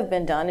could have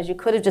been done is you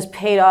could have just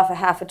paid off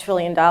 $500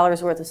 billion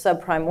worth of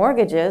subprime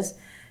mortgages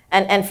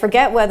and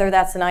forget whether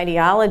that's an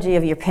ideology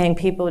of you're paying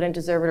people who didn't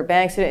deserve it or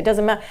banks. It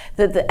doesn't matter.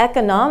 The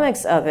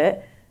economics of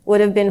it would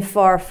have been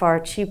far, far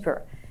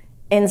cheaper.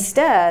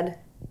 Instead,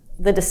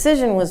 the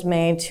decision was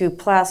made to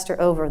plaster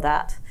over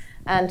that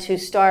and to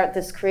start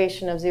this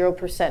creation of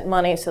 0%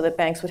 money so that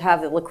banks would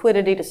have the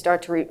liquidity to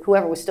start to,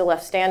 whoever was still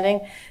left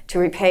standing, to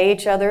repay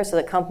each other so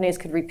that companies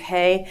could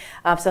repay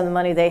some of the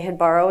money they had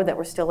borrowed that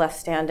were still left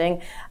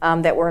standing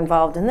that were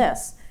involved in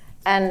this.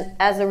 And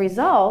as a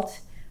result,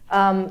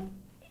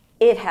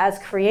 it has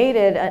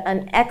created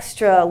an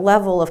extra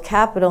level of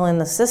capital in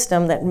the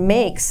system that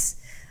makes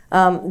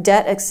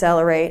debt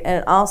accelerate,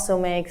 and it also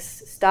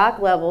makes stock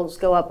levels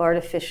go up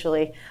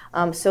artificially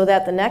so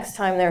that the next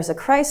time there's a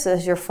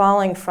crisis, you're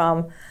falling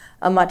from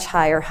a much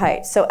higher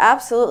height. So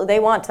absolutely, they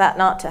want that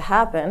not to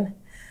happen,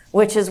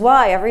 which is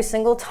why every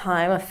single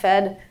time a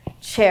Fed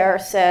chair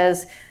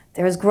says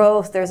there's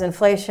growth, there's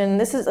inflation,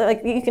 this is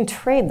like, you can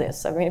trade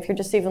this. I mean, if you're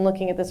just even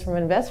looking at this from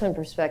an investment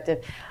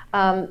perspective,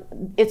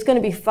 it's going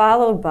to be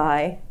followed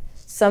by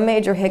some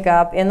major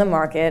hiccup in the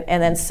market,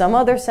 and then some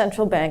other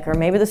central banker,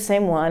 maybe the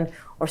same one,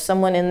 or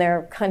someone in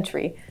their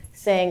country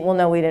saying, well,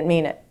 no, we didn't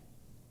mean it.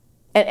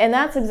 And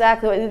that's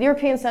exactly what the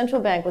European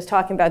Central Bank was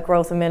talking about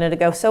growth a minute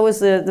ago. So was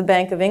the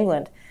Bank of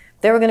England.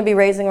 They were going to be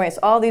raising rates.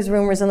 All these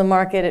rumors in the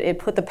market, it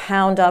put the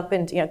pound up,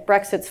 and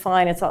Brexit's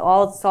fine. It's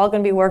all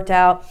going to be worked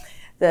out.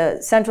 The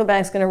central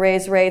bank's going to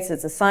raise rates.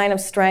 It's a sign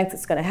of strength.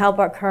 It's going to help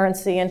our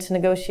currency into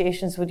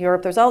negotiations with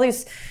Europe. There's all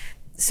these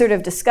sort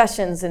of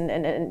discussions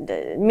and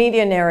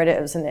media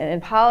narratives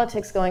and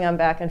politics going on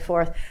back and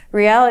forth.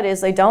 Reality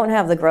is they don't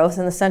have the growth,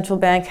 and the central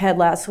bank head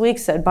last week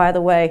said, by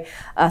the way,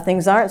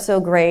 things aren't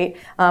so great.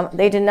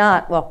 They did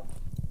not, well,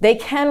 they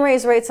can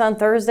raise rates on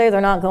Thursday.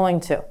 They're not going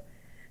to,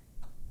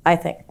 I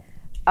think,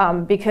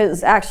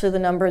 because actually the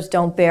numbers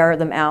don't bear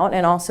them out,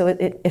 and also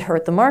it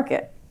hurt the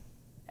market.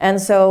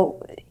 And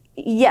so,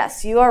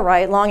 yes, you are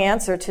right, long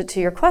answer to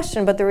your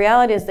question, but the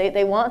reality is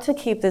they want to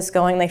keep this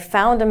going. They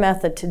found a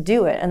method to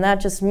do it, and that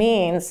just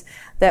means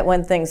that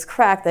when things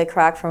crack, they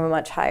crack from a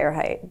much higher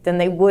height than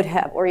they would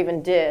have or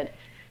even did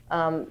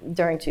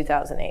during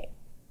 2008.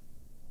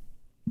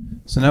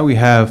 So now we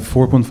have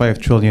 4.5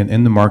 trillion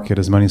in the market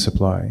as money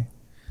supply.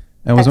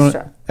 And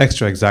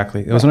extra,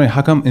 exactly. I was wondering,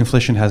 how come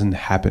inflation hasn't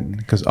happened?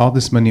 Because all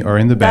this money are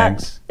in the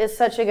banks. That is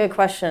such a good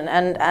question,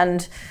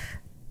 and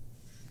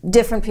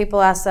different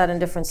people ask that in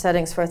different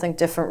settings for, I think,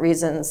 different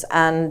reasons.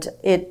 And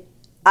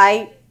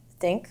I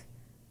think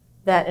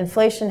that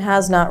inflation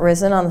has not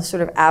risen on the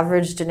sort of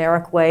average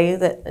generic way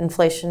that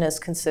inflation is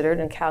considered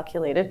and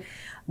calculated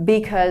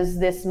because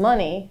this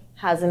money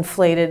has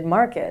inflated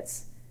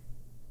markets.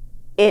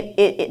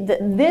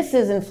 This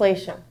is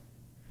inflation.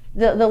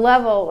 The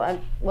level,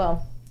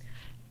 well,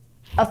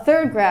 a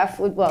third graph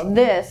would, well,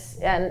 this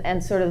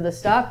and sort of the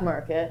stock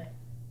market.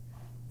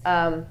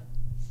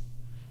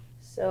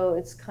 So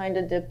it's kind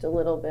of dipped a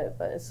little bit,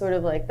 but it's sort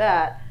of like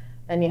that.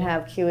 And you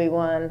have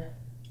QE1,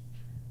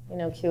 you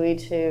know,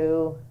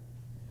 QE2,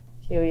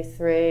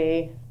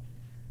 QE3,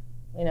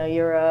 you know,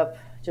 Europe,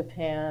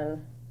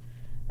 Japan,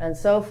 and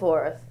so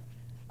forth.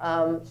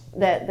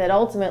 That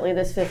ultimately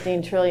this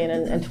 15 trillion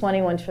and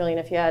 21 trillion,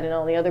 if you add in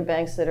all the other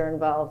banks that are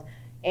involved,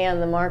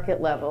 and the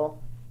market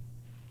level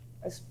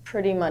is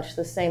pretty much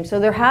the same. So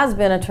there has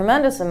been a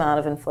tremendous amount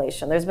of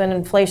inflation. There's been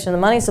inflation in the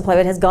money supply.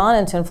 It has gone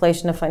into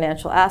inflation of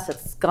financial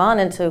assets. It's gone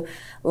into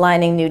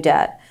lining new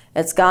debt.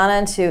 It's gone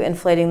into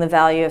inflating the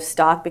value of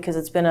stock because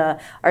it's been an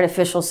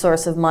artificial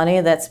source of money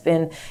that's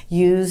been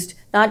used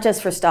not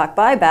just for stock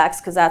buybacks,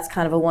 because that's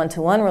kind of a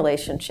one-to-one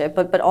relationship,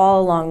 but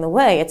all along the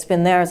way. It's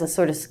been there as a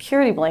sort of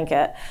security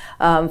blanket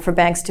for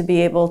banks to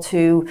be able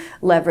to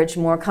leverage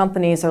more.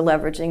 Companies are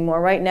leveraging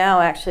more. Right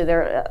now, actually,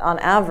 they're on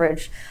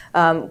average,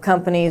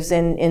 companies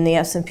in the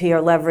S&P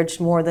are leveraged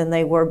more than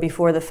they were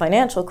before the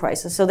financial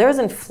crisis. So there's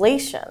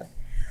inflation.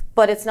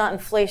 But it's not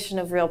inflation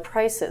of real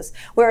prices.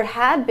 Where it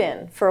had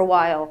been for a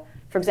while,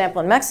 for example,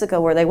 in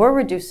Mexico, where they were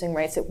reducing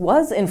rates, it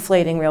was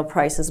inflating real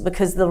prices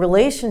because the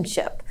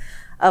relationship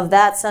of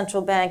that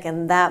central bank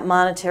and that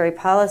monetary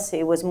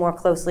policy was more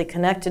closely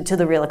connected to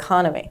the real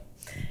economy.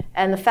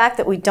 And the fact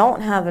that we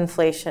don't have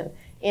inflation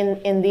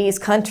in these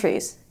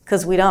countries,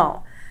 because we don't,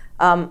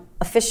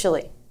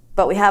 officially,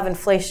 but we have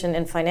inflation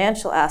in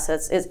financial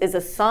assets is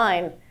a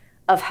sign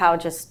of how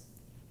just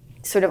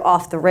sort of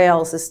off the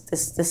rails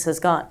this has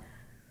gone.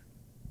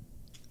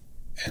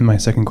 And my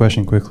second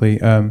question quickly,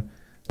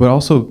 but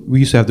also we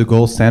used to have the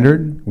gold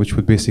standard, which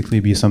would basically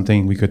be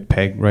something we could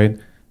peg, right?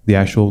 The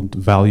actual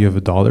value of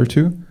a dollar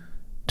to.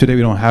 Today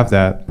we don't have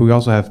that, but we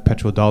also have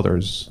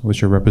petrodollars,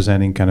 which are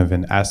representing kind of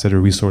an asset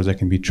or resource that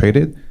can be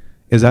traded.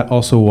 Is that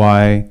also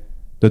why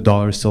the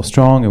dollar is still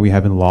strong and we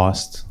haven't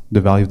lost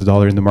the value of the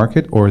dollar in the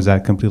market, or is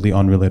that completely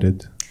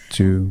unrelated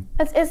to?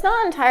 It's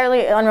not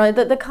entirely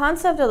unrelated. The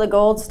concept of the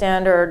gold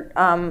standard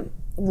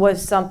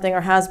was something,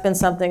 or has been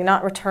something,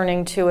 not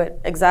returning to it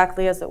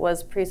exactly as it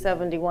was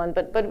pre-71,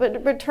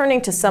 but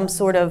returning to some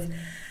sort of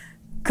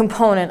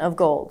component of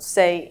gold,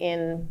 say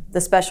in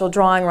the special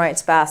drawing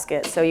rights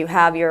basket. So you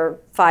have your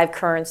 5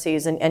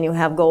 currencies and you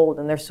have gold,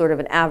 and there's sort of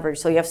an average.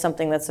 So you have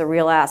something that's a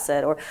real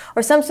asset, or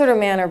some sort of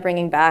manner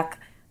bringing back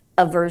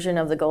a version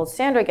of the gold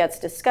standard gets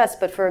discussed.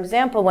 But for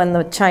example, when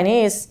the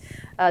Chinese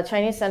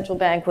central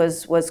bank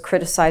was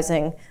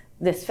criticizing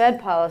this Fed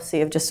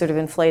policy of just sort of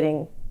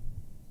inflating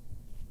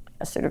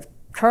a sort of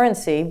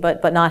currency,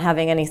 but not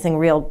having anything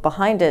real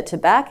behind it to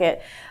back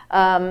it,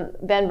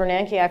 Ben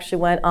Bernanke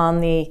actually went on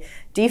the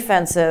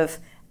defensive,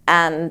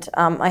 and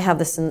I have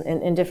this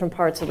in different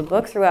parts of the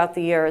book throughout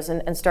the years,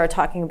 and started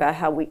talking about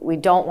how we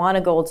don't want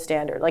a gold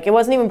standard. Like, it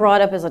wasn't even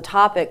brought up as a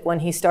topic when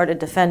he started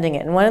defending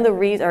it, and one of the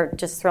reasons, or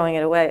just throwing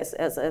it away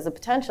as a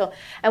potential,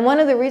 and one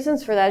of the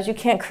reasons for that is you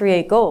can't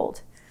create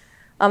gold.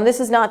 This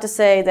is not to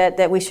say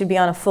that we should be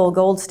on a full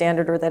gold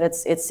standard, or that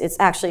it's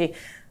actually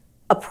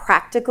a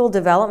practical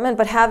development,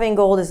 but having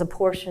gold as a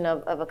portion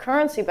of a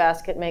currency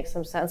basket makes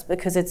some sense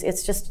because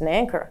it's just an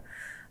anchor.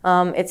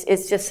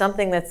 It's just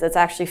something that's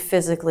actually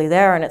physically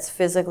there, and it's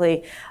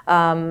physically,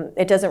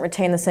 it doesn't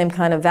retain the same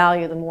kind of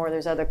value the more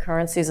there's other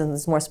currencies and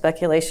there's more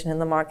speculation in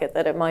the market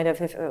that it might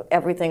have if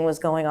everything was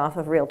going off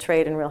of real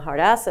trade and real hard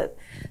asset.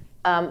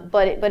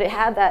 But it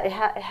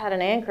had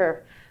an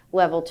anchor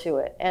level to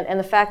it. And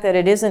the fact that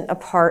it isn't a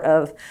part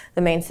of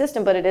the main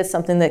system, but it is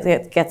something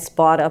that gets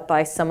bought up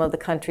by some of the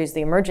countries,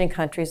 the emerging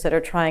countries that are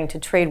trying to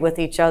trade with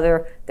each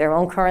other, their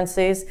own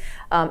currencies,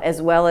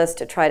 as well as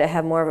to try to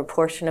have more of a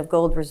portion of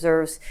gold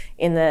reserves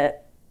in the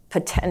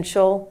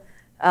potential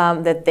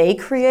that they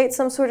create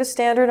some sort of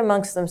standard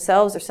amongst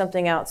themselves or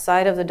something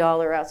outside of the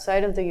dollar,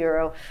 outside of the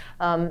euro,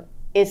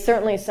 is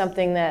certainly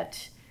something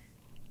that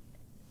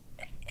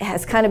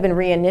has kind of been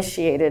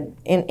reinitiated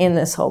in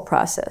this whole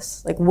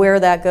process. Like, where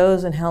that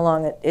goes and how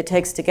long it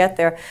takes to get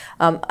there,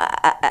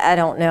 I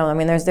don't know. I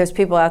mean, there's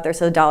people out there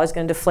say the dollar's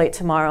going to deflate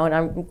tomorrow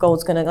and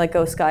gold's going to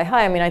go sky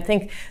high. I mean, I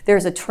think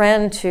there's a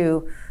trend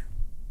to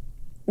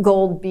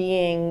gold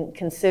being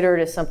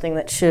considered as something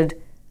that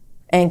should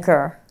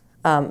anchor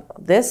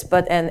this,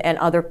 and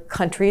other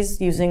countries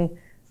using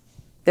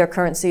their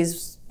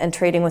currencies and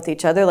trading with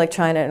each other, like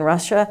China and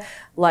Russia,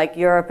 like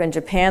Europe and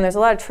Japan. There's a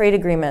lot of trade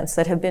agreements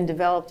that have been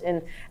developed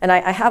and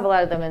I have a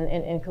lot of them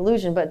in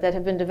Collusion, but that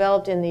have been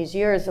developed in these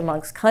years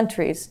amongst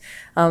countries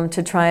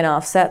to try and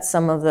offset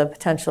some of the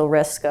potential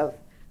risk of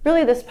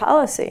really this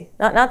policy.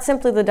 Not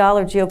simply the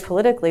dollar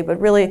geopolitically,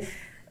 but really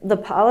the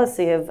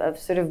policy of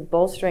sort of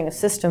bolstering a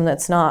system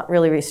that's not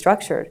really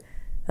restructured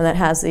and that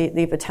has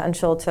the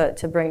potential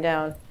to bring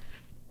down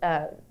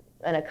an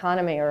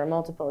economy or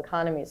multiple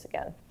economies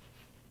again.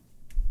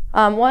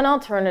 One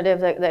alternative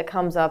that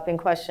comes up in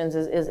questions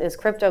is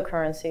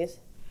cryptocurrencies,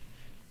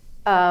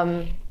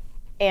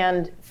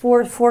 and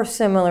for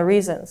similar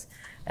reasons.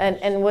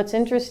 And what's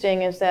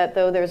interesting is that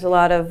though there's a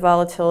lot of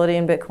volatility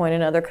in Bitcoin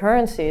and other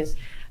currencies,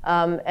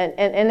 and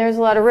there's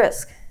a lot of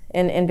risk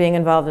in being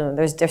involved in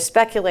them. They're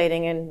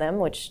speculating in them,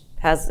 which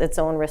has its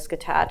own risk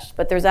attached.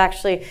 But there's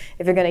actually,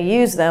 if you're going to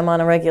use them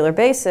on a regular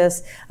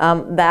basis,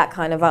 that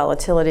kind of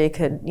volatility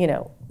could,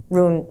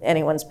 ruin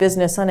anyone's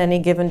business on any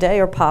given day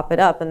or pop it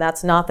up. And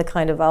that's not the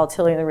kind of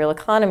volatility in the real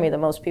economy that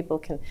most people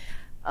can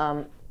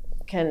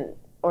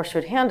or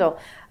should handle.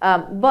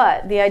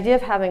 But the idea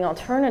of having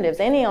alternatives,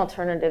 any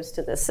alternatives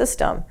to this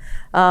system,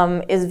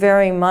 is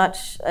very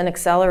much an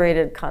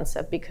accelerated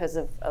concept because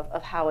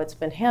of how it's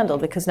been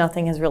handled, because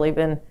nothing has really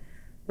been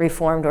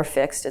reformed or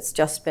fixed. It's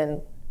just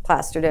been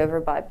plastered over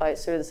by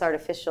sort of this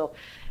artificial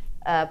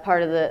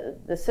part of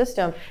the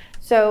system.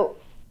 So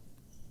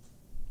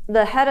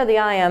the head of the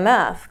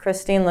IMF,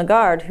 Christine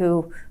Lagarde,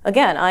 who,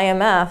 again,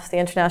 IMF, the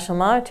International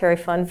Monetary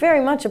Fund,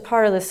 very much a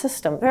part of the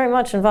system, very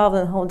much involved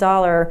in the whole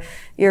dollar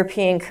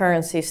European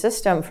currency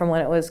system from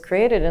when it was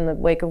created in the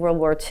wake of World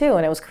War II.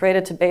 And it was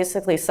created to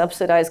basically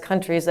subsidize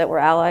countries that were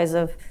allies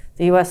of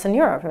the US and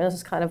Europe. I mean, this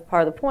is kind of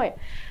part of the point.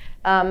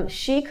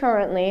 She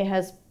currently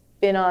has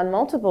been on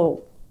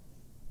multiple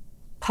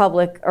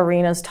public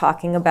arenas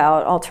talking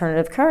about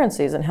alternative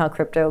currencies and how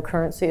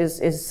cryptocurrency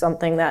is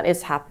something that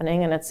is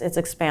happening and it's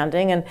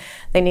expanding and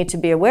they need to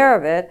be aware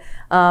of it.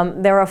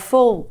 There are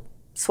full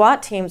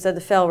SWAT teams at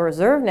the Federal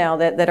Reserve now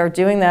that are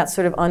doing that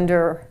sort of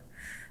under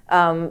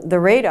the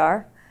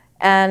radar.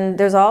 And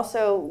there's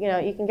also,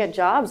 you can get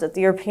jobs at the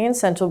European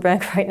Central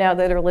Bank right now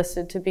that are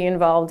listed to be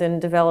involved in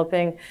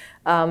developing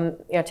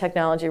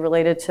technology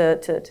related to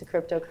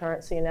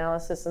cryptocurrency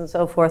analysis and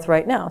so forth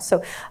right now.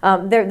 So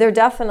they're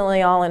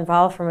definitely all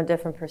involved from a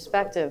different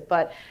perspective.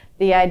 But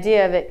the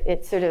idea of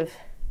it sort of,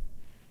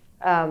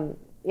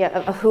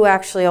 of who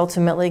actually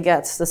ultimately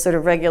gets the sort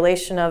of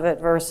regulation of it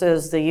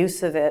versus the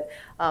use of it,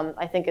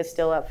 I think is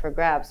still up for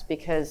grabs,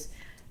 because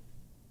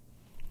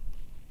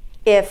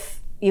if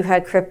you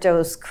had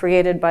cryptos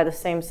created by the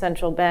same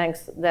central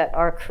banks that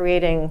are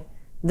creating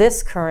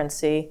this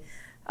currency,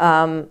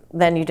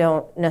 then you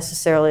don't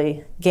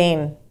necessarily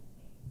gain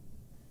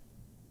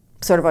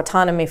sort of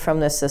autonomy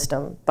from this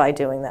system by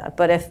doing that.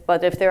 But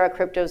if there are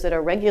cryptos that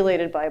are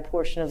regulated by a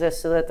portion of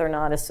this so that they're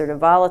not as sort of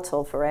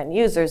volatile for end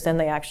users, then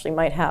they actually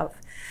might have,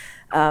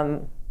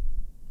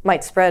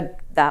 might spread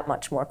that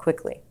much more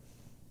quickly.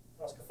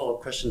 I'll ask a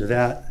follow-up question to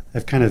that.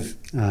 I've kind of,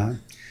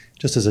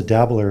 just as a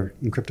dabbler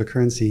in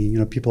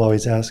cryptocurrency, people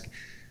always ask,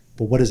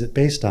 well, what is it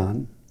based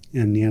on?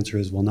 And the answer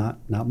is, well, not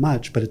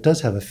much, but it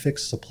does have a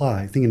fixed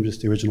supply. Thinking just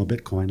the original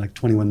Bitcoin, like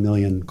 21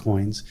 million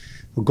coins.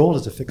 Well, gold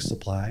is a fixed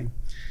supply.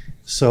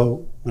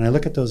 So when I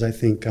look at those, I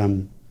think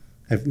one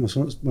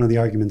of the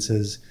arguments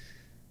is,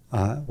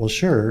 well,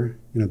 sure,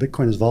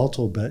 Bitcoin is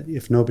volatile, but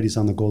if nobody's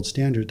on the gold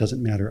standard, it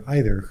doesn't matter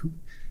either.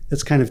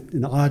 It's kind of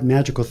an odd,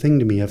 magical thing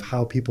to me of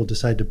how people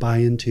decide to buy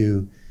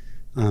into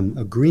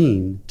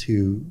agreeing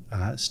to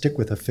stick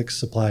with a fixed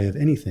supply of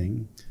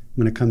anything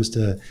when it comes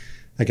to,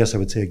 I guess I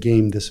would say, a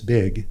game this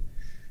big.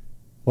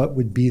 What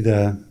would be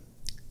the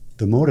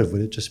motive?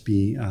 Would it just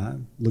be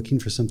looking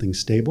for something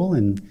stable,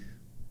 and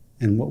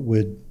what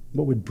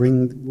would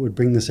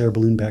bring this air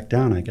balloon back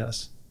down, I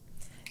guess?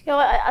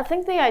 I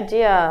think the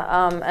idea,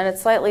 and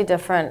it's slightly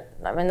different.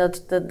 I mean,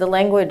 the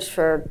language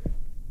for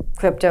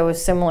crypto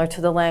is similar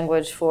to the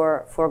language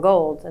for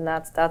gold, and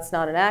that's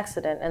not an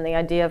accident. And the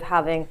idea of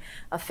having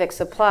a fixed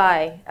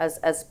supply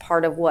as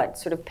part of what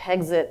sort of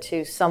pegs it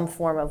to some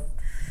form of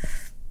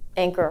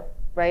anchor,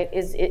 right,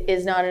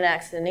 is not an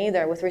accident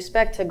either. With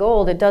respect to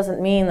gold, it doesn't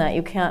mean that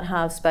you can't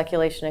have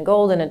speculation in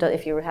gold, and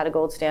if you had a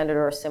gold standard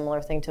or a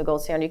similar thing to a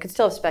gold standard, you could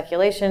still have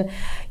speculation.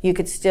 You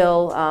could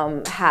still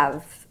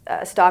have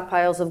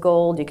stockpiles of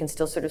gold. You can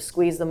still sort of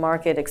squeeze the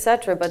market,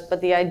 etc.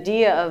 But the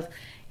idea of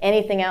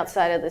anything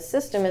outside of the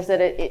system is that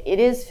it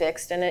is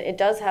fixed, and it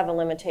does have a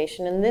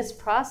limitation, and this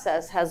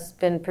process has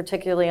been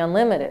particularly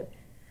unlimited.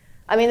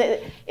 I mean,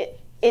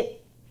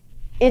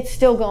 it's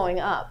still going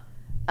up.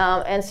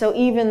 And so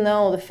even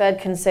though the Fed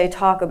can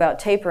talk about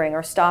tapering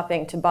or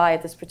stopping to buy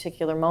at this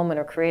particular moment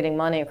or creating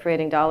money or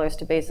creating dollars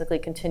to basically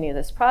continue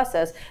this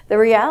process, the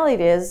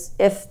reality is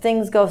if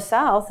things go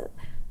south,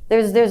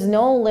 there's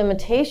no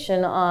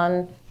limitation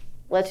on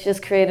let's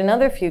just create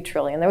another few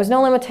trillion. There was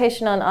no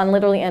limitation on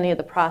literally any of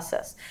the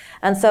process.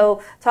 And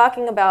so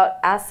talking about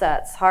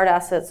assets, hard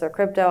assets or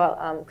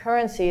crypto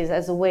currencies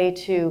as a way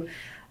to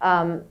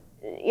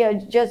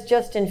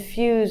just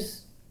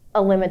infuse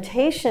a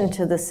limitation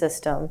to the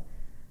system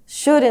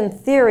should in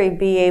theory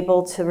be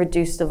able to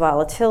reduce the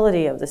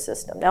volatility of the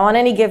system. Now on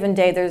any given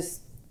day there's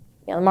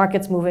the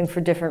market's moving for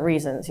different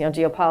reasons,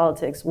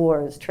 geopolitics,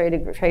 wars,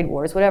 trade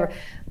wars, whatever.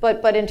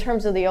 But in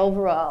terms of the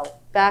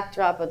overall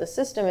backdrop of the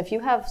system, if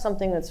you have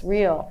something that's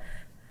real,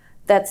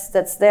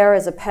 that's there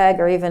as a peg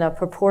or even a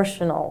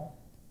proportion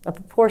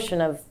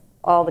of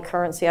all the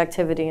currency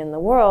activity in the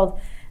world,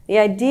 The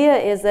idea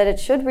is that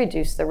it should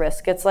reduce the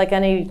risk. It's like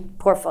any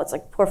portfolio. It's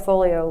like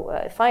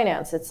portfolio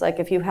finance. It's like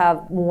if you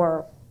have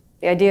more.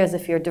 The idea is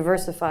if you're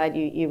diversified,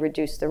 you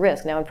reduce the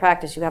risk. Now, in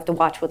practice, you have to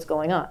watch what's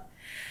going on.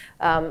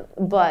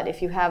 But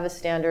if you have a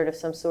standard of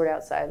some sort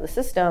outside of the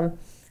system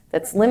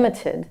that's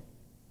limited,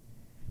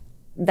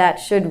 that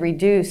should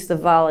reduce the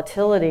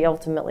volatility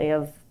ultimately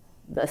of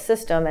the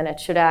system, and it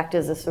should act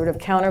as a sort of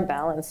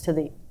counterbalance to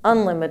the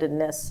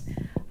unlimitedness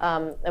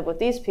of what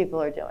these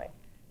people are doing.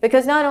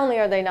 Because not only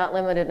are they not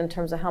limited in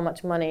terms of how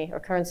much money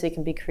or currency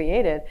can be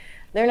created,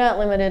 they're not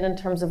limited in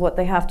terms of what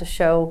they have to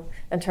show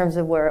in terms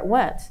of where it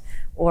went,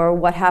 or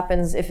what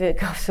happens if it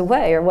goes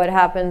away, or what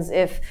happens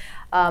if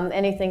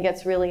anything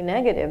gets really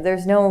negative.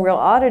 There's no real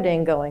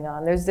auditing going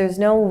on. There's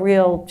no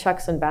real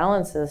checks and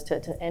balances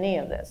to any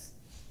of this.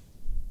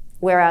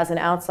 Whereas an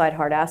outside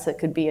hard asset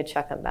could be a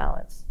check and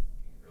balance.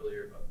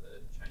 Earlier about the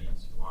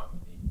Chinese yuan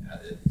being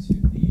added to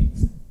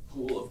the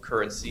pool of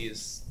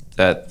currencies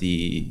that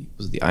the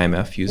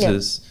IMF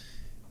uses. Yeah.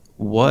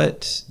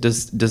 What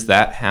does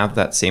that have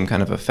that same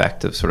kind of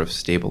effect of sort of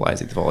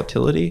stabilizing the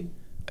volatility?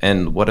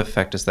 And what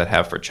effect does that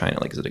have for China?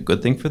 Like, is it a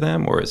good thing for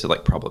them, or is it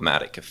like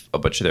problematic if a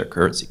bunch of their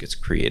currency gets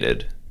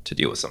created to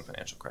deal with some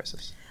financial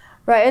crisis?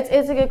 Right,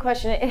 it's a good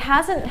question. It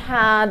hasn't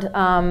had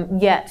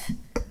yet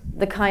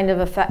the kind of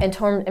effect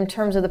in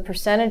terms of the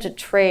percentage of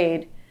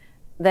trade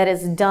that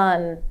is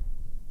done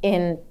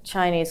in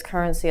Chinese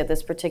currency at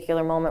this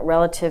particular moment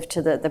relative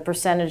to the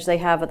percentage they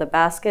have of the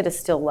basket is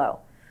still low.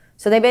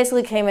 So they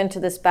basically came into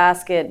this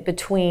basket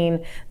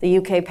between the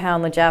UK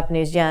pound, the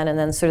Japanese yen, and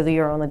then sort of the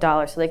euro and the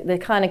dollar. So they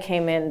kind of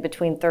came in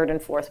between third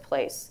and fourth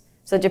place.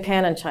 So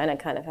Japan and China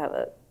kind of have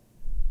a,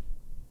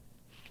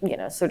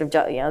 sort of,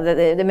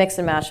 the mix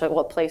and match of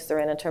what place they're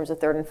in terms of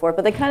third and fourth,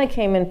 but they kind of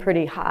came in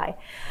pretty high.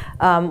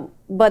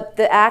 But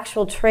the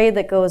actual trade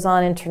that goes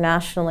on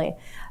internationally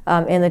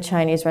in the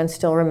Chinese yuan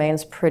still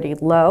remains pretty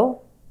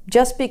low,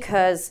 just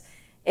because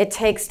it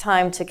takes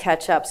time to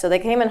catch up. So they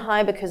came in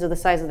high because of the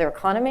size of their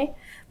economy,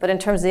 but in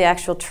terms of the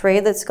actual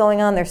trade that's going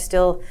on, they're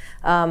still,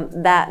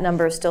 that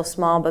number is still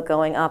small, but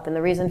going up. And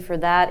the reason for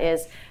that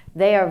is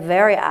they are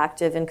very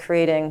active in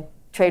creating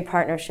trade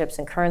partnerships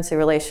and currency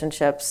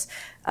relationships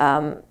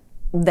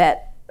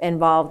that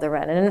involve the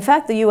yuan. And in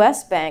fact, the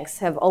US banks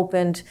have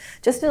opened,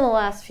 just in the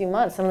last few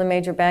months, some of the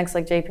major banks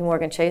like JP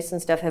Morgan Chase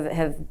and stuff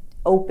have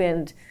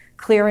opened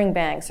clearing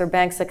banks, or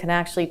banks that can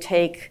actually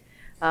take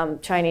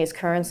Chinese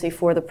currency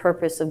for the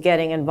purpose of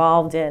getting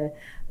involved in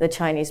the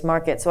Chinese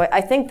market. So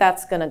I think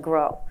that's going to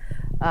grow.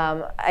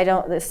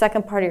 The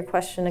second part of your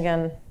question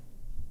again?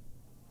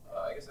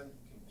 I guess I'm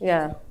confused.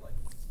 Yeah. On, like,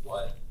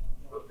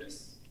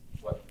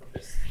 what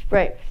purpose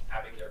right.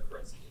 having their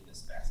currency in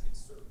this basket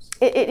serves.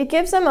 It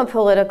gives them a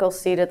political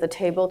seat at the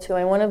table too,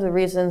 and one of the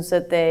reasons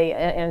that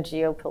and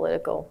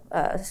geopolitical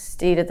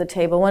seat at the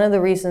table, one of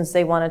the reasons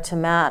they wanted to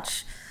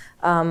match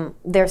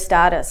their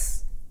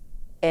status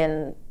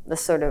in the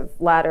sort of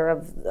ladder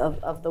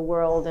of the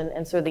world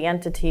and sort of the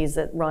entities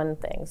that run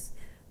things.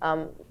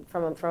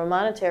 From a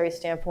monetary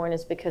standpoint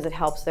is because it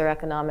helps their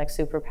economic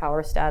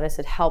superpower status.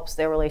 It helps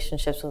their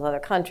relationships with other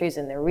countries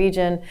in their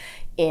region,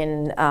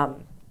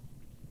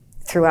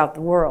 throughout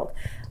the world.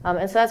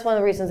 And so that's one of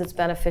the reasons it's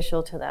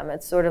beneficial to them.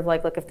 It's sort of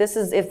like, look, if this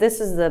is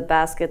the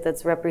basket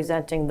that's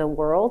representing the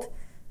world,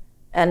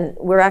 and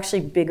we're actually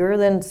bigger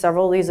than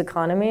several of these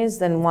economies,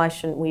 then why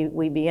shouldn't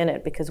we be in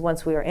it? Because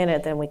once we are in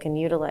it, then we can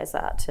utilize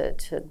that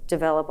to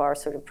develop our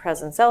sort of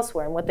presence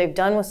elsewhere. And what they've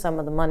done with some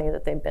of the money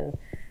that they've been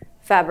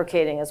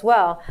fabricating as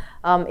well,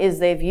 is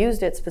they've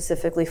used it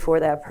specifically for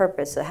that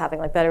purpose, of having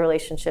like better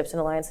relationships and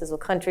alliances with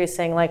countries,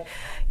 saying like,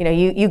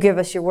 you give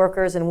us your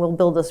workers and we'll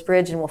build this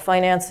bridge and we'll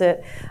finance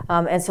it.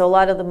 And so a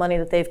lot of the money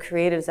that they've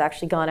created has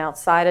actually gone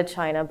outside of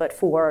China, but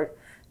for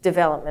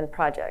development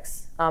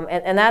projects.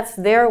 And that's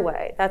their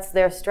way, that's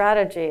their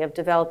strategy of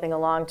developing a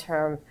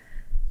long-term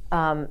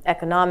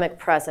economic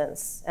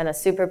presence and a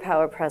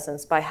superpower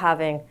presence by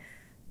having,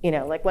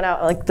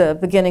 like the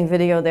beginning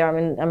video there,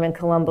 I'm in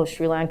Colombo,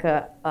 Sri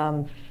Lanka,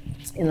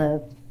 in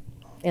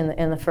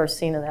the first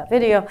scene of that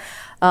video,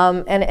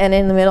 and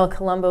in the middle of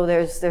Colombo,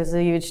 there's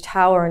a huge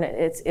tower, and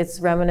it's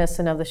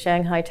reminiscent of the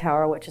Shanghai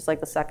Tower, which is like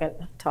the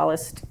second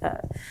tallest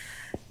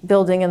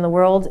building in the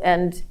world,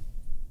 and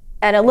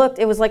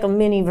it was like a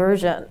mini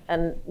version.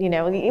 And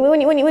when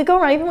you go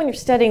around, even when you're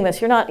studying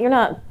this, you're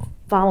not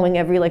following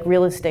every like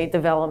real estate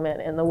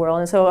development in the world.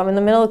 And so I'm in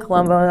the middle of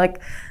Colombo, and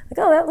like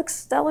oh, that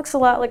looks a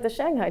lot like the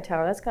Shanghai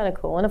Tower. That's kind of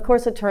cool. And of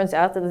course, it turns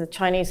out that the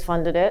Chinese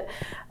funded it.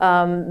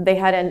 They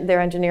had their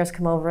engineers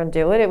come over and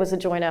do it. It was a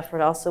joint effort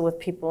also with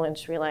people in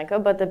Sri Lanka.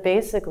 But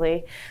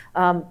basically,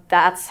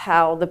 that's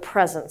how the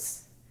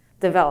presence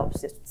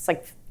develops. It's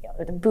like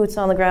boots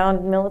on the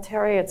ground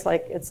military. It's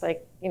like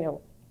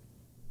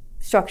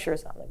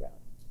structures on the ground.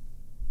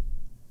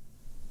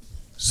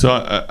 So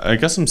I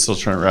guess I'm still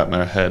trying to wrap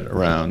my head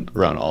around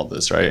all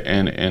this, right?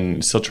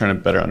 And still trying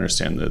to better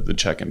understand the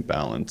check and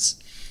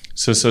balance.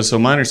 So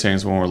my understanding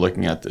is when we're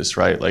looking at this,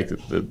 right, like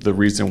the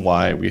reason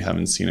why we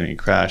haven't seen any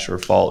crash or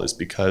fall is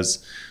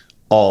because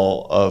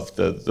all of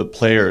the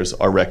players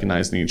are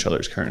recognizing each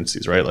other's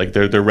currencies, right? Like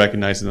they're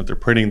recognizing that they're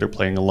printing, they're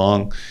playing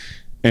along.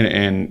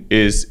 And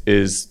is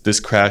this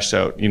crash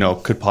out,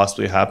 could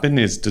possibly happen?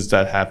 Does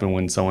that happen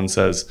when someone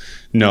says,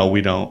 no,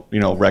 we don't,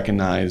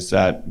 recognize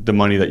that the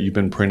money that you've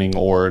been printing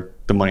or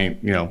the money,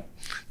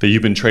 that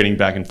you've been trading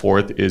back and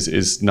forth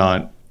is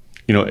not,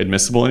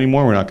 admissible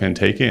anymore? We're not going to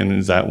take it. And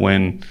is that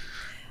when,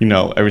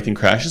 everything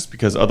crashes?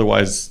 Because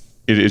otherwise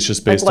it's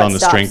just based on the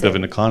strength of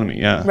an economy.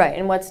 Yeah. Right.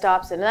 And what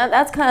stops it? And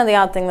that's kind of the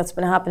odd thing that's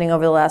been happening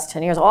over the last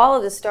 10 years. All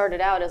of this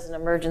started out as an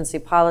emergency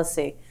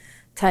policy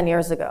 10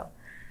 years ago.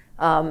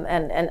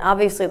 And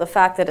obviously the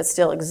fact that it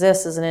still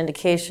exists is an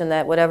indication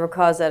that whatever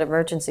caused that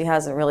emergency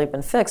hasn't really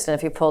been fixed. And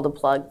if you pull the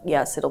plug,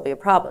 yes, it'll be a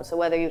problem. So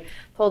whether you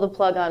pull the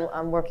plug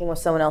on working with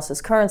someone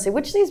else's currency,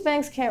 which these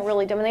banks can't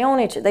really do, I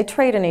mean, they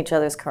trade in each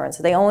other's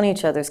currency. They own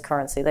each other's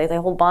currency. They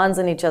hold bonds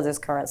in each other's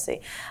currency,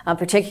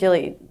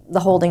 particularly the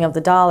holding of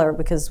the dollar,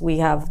 because we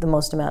have the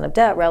most amount of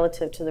debt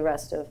relative to the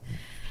rest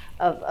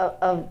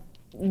of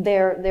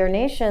their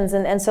nations.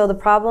 And so the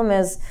problem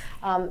is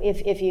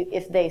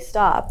if they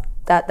stop,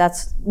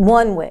 that's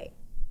one way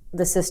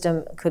the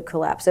system could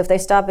collapse. If they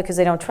stop because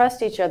they don't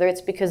trust each other, it's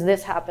because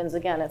this happens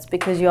again. It's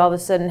because you all of a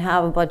sudden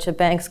have a bunch of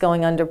banks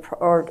going under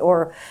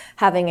or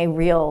having a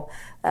real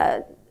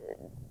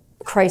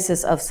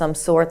crisis of some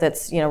sort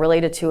that's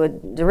related to a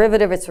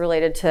derivative. It's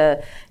related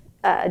to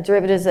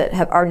derivatives that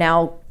are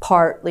now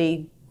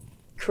partly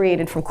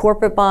created from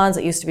corporate bonds.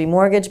 It used to be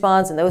mortgage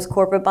bonds, and those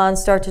corporate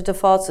bonds start to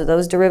default, so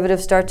those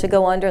derivatives start to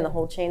go under, and the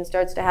whole chain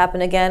starts to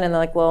happen again. And they're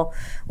like, well,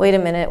 wait a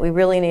minute, we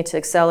really need to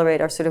accelerate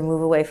our sort of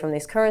move away from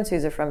these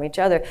currencies or from each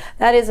other.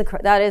 That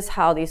is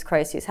how these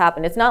crises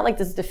happen. It's not like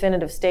this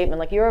definitive statement,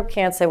 like Europe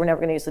can't say we're never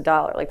going to use the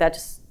dollar. Like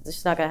it's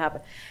just not going to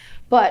happen.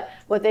 But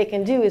what they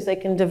can do is they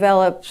can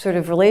develop sort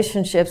of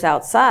relationships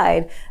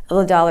outside of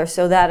the dollar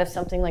so that if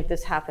something like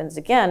this happens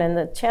again, and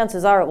the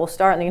chances are it will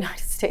start in the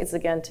United States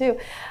again too,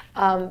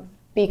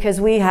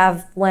 because we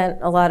have lent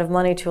a lot of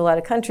money to a lot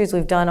of countries,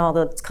 we've done all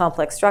the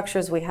complex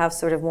structures, we have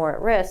sort of more at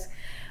risk,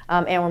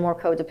 and we're more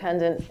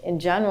codependent in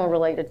general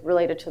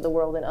related to the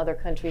world than other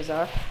countries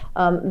are,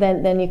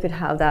 then you could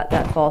have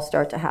that fall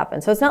start to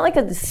happen. So it's not like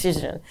a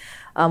decision,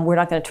 we're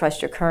not going to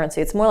trust your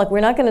currency. It's more like we're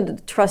not going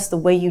to trust the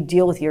way you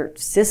deal with your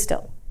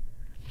system.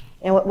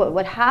 And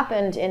what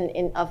happened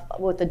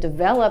with the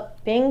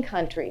developing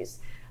countries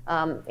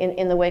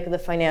in the wake of the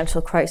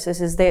financial crisis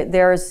is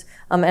there's,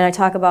 and I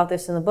talk about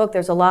this in the book,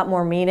 there's a lot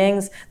more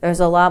meetings, there's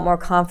a lot more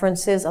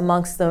conferences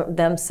amongst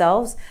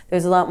themselves,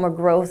 there's a lot more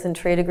growth in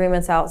trade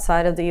agreements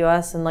outside of the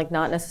US and like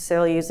not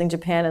necessarily using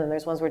Japan, and then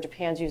there's ones where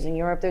Japan's using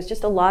Europe. There's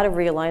just a lot of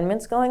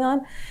realignments going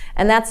on,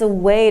 and that's a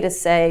way to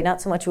say, not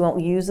so much we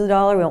won't use the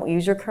dollar, we won't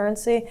use your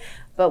currency,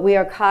 but we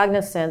are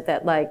cognizant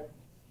that like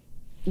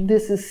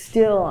this is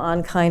still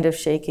on kind of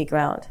shaky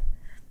ground.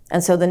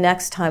 And so the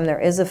next time there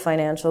is a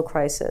financial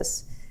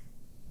crisis,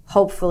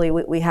 hopefully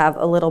we have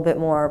a little bit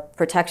more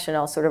protection,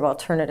 sort of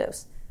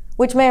alternatives,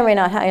 which may or may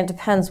not happen. It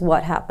depends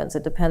what happens.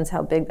 It depends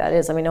how big that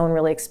is. I mean, no one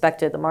really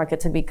expected the market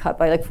to be cut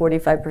by like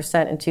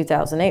 45% in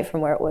 2008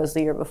 from where it was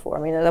the year before.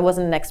 I mean, that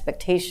wasn't an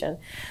expectation.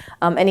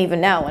 And even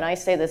now, when I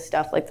say this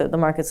stuff, like the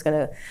market's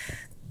going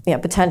to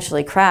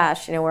potentially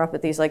crash, we're up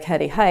at these like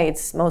heady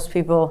heights, most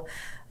people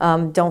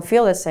don't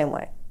feel the same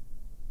way.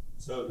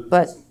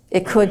 But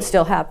it could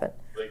still happen.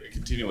 Like a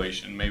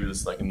continuation, maybe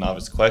this is like a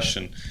novice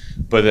question,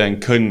 but then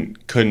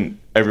couldn't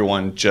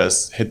everyone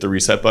just hit the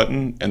reset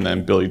button and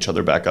then build each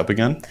other back up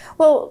again?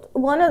 Well,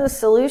 one of the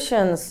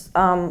solutions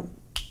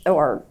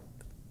or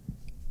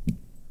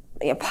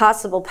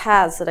possible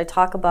paths that I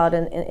talk about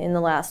in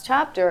the last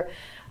chapter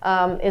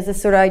is this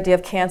sort of idea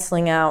of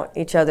canceling out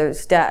each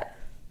other's debt.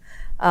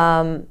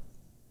 And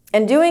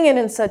doing it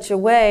in such a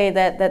way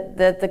that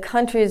the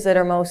countries that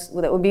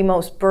would be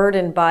most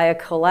burdened by a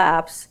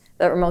collapse,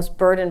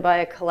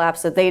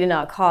 that they did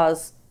not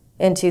cause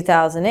in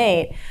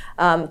 2008,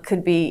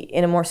 could be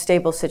in a more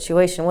stable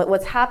situation.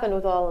 What's happened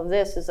with all of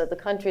this is that the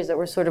countries that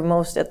were sort of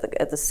most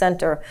at the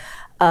center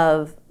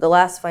of the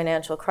last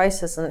financial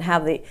crisis and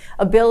have the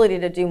ability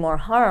to do more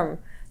harm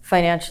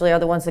financially are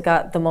the ones that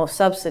got the most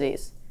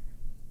subsidies.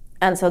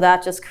 And so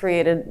that just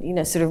created,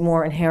 sort of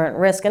more inherent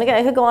risk. And again,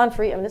 it could go on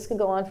this could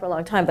go on for a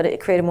long time, but it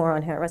created more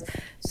inherent risk.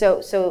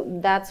 So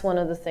that's one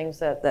of the things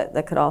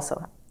that could also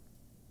happen.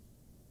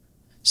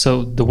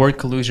 So the word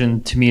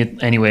collusion, to me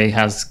anyway,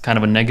 has kind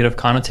of a negative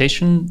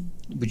connotation.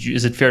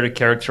 Is it fair to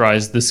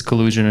characterize this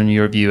collusion in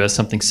your view as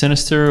something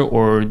sinister,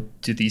 or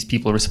do these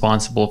people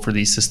responsible for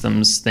these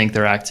systems think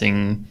they're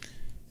acting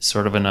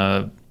sort of in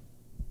a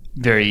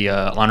very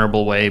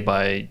honorable way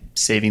by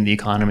saving the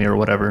economy or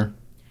whatever?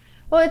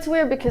 Well, it's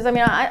weird because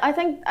I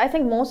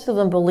think most of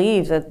them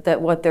believe that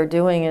what they're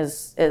doing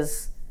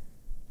is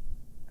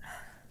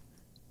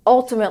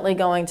ultimately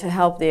going to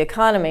help the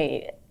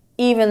economy,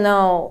 even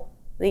though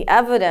the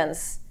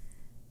evidence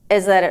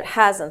is that it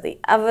hasn't. The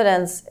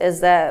evidence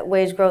is that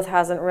wage growth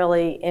hasn't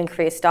really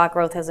increased, stock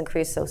growth has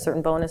increased, so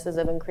certain bonuses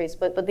have increased,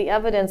 but the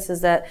evidence is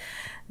that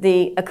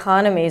the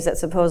economies that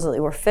supposedly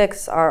were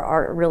fixed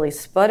are really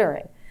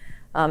sputtering.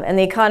 And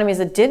the economies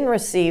that didn't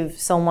receive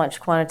so much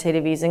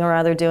quantitative easing are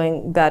either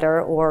doing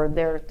better, or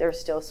they're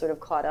still sort of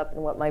caught up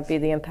in what might be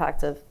the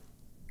impact of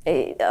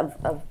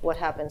what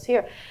happens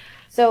here.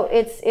 So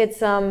it's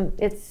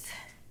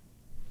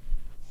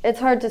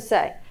hard to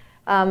say,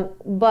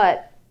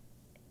 but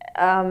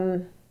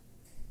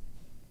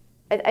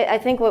I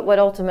think what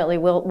ultimately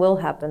will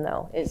happen,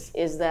 though,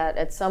 is that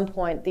at some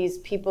point these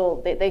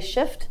people they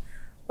shift.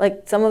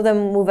 Like, some of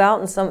them move out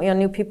and some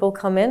new people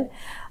come in.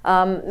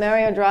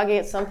 Mario Draghi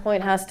at some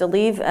point has to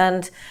leave,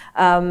 and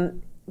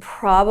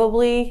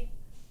probably,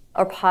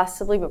 or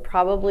possibly, but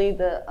probably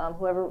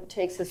whoever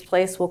takes his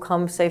place will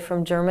come, say,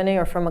 from Germany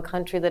or from a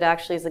country that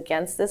actually is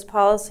against this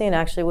policy and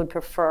actually would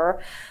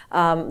prefer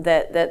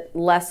that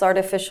less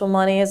artificial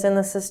money is in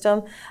the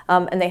system.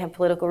 And they have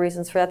political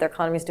reasons for that. Their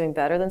economy is doing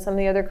better than some of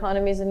the other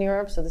economies in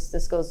Europe. So this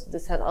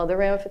has other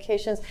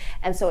ramifications.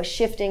 And so a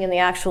shifting in the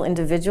actual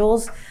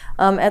individuals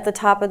at the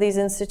top of these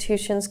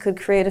institutions could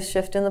create a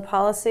shift in the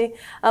policy.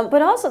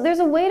 But also, there's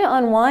a way to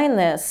unwind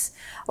this,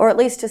 or at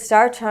least to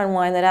start to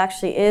unwind, that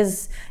actually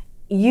is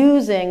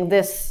using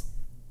this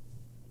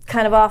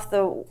kind of off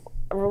the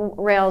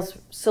rails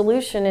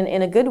solution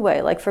in a good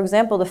way. Like, for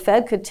example, the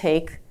Fed could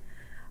take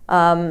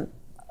 $1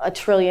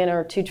 trillion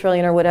or $2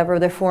 trillion or whatever,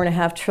 their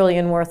 $4.5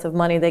 trillion worth of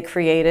money they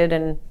created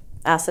and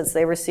assets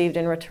they received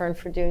in return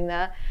for doing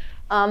that,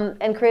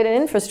 and create an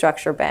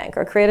infrastructure bank,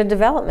 or create a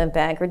development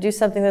bank, or do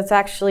something that's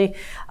actually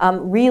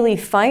really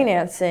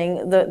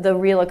financing the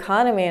real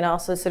economy and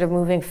also sort of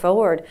moving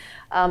forward.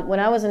 When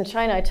I was in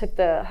China, I took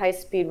the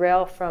high-speed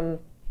rail from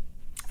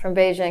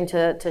Beijing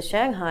to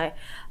Shanghai,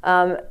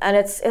 and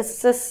it's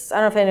this, I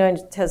don't know if anyone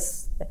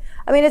has,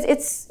 I mean,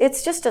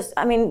 it's just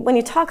when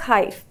you talk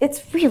high,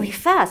 it's really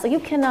fast. Like, you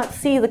cannot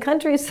see the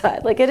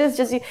countryside. Like, it is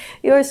just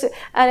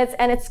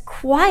and it's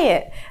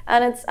quiet,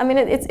 and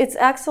it's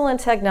excellent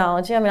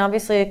technology. I mean,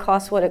 obviously it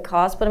costs what it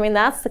costs, but I mean,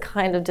 that's the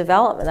kind of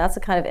development, that's the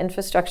kind of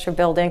infrastructure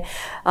building,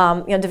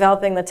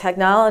 developing the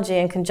technology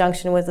in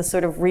conjunction with the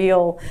sort of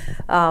real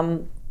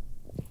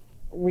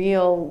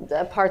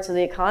parts of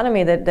the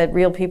economy that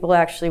real people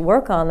actually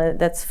work on,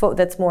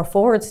 that's more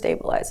forward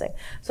stabilizing.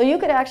 So you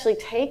could actually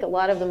take a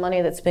lot of the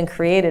money that's been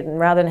created, and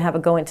rather than have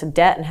it go into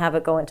debt and have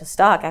it go into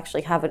stock,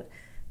 actually have it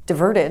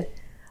diverted.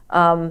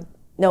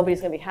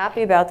 Nobody's going to be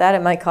happy about that.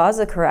 It might cause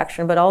a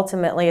correction, but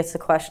ultimately it's a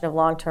question of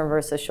long-term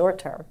versus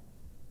short-term.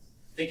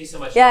 Thank you so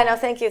much. Yeah, no,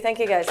 thank you. Thank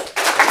you, guys.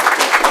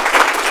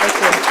 Thank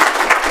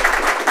you.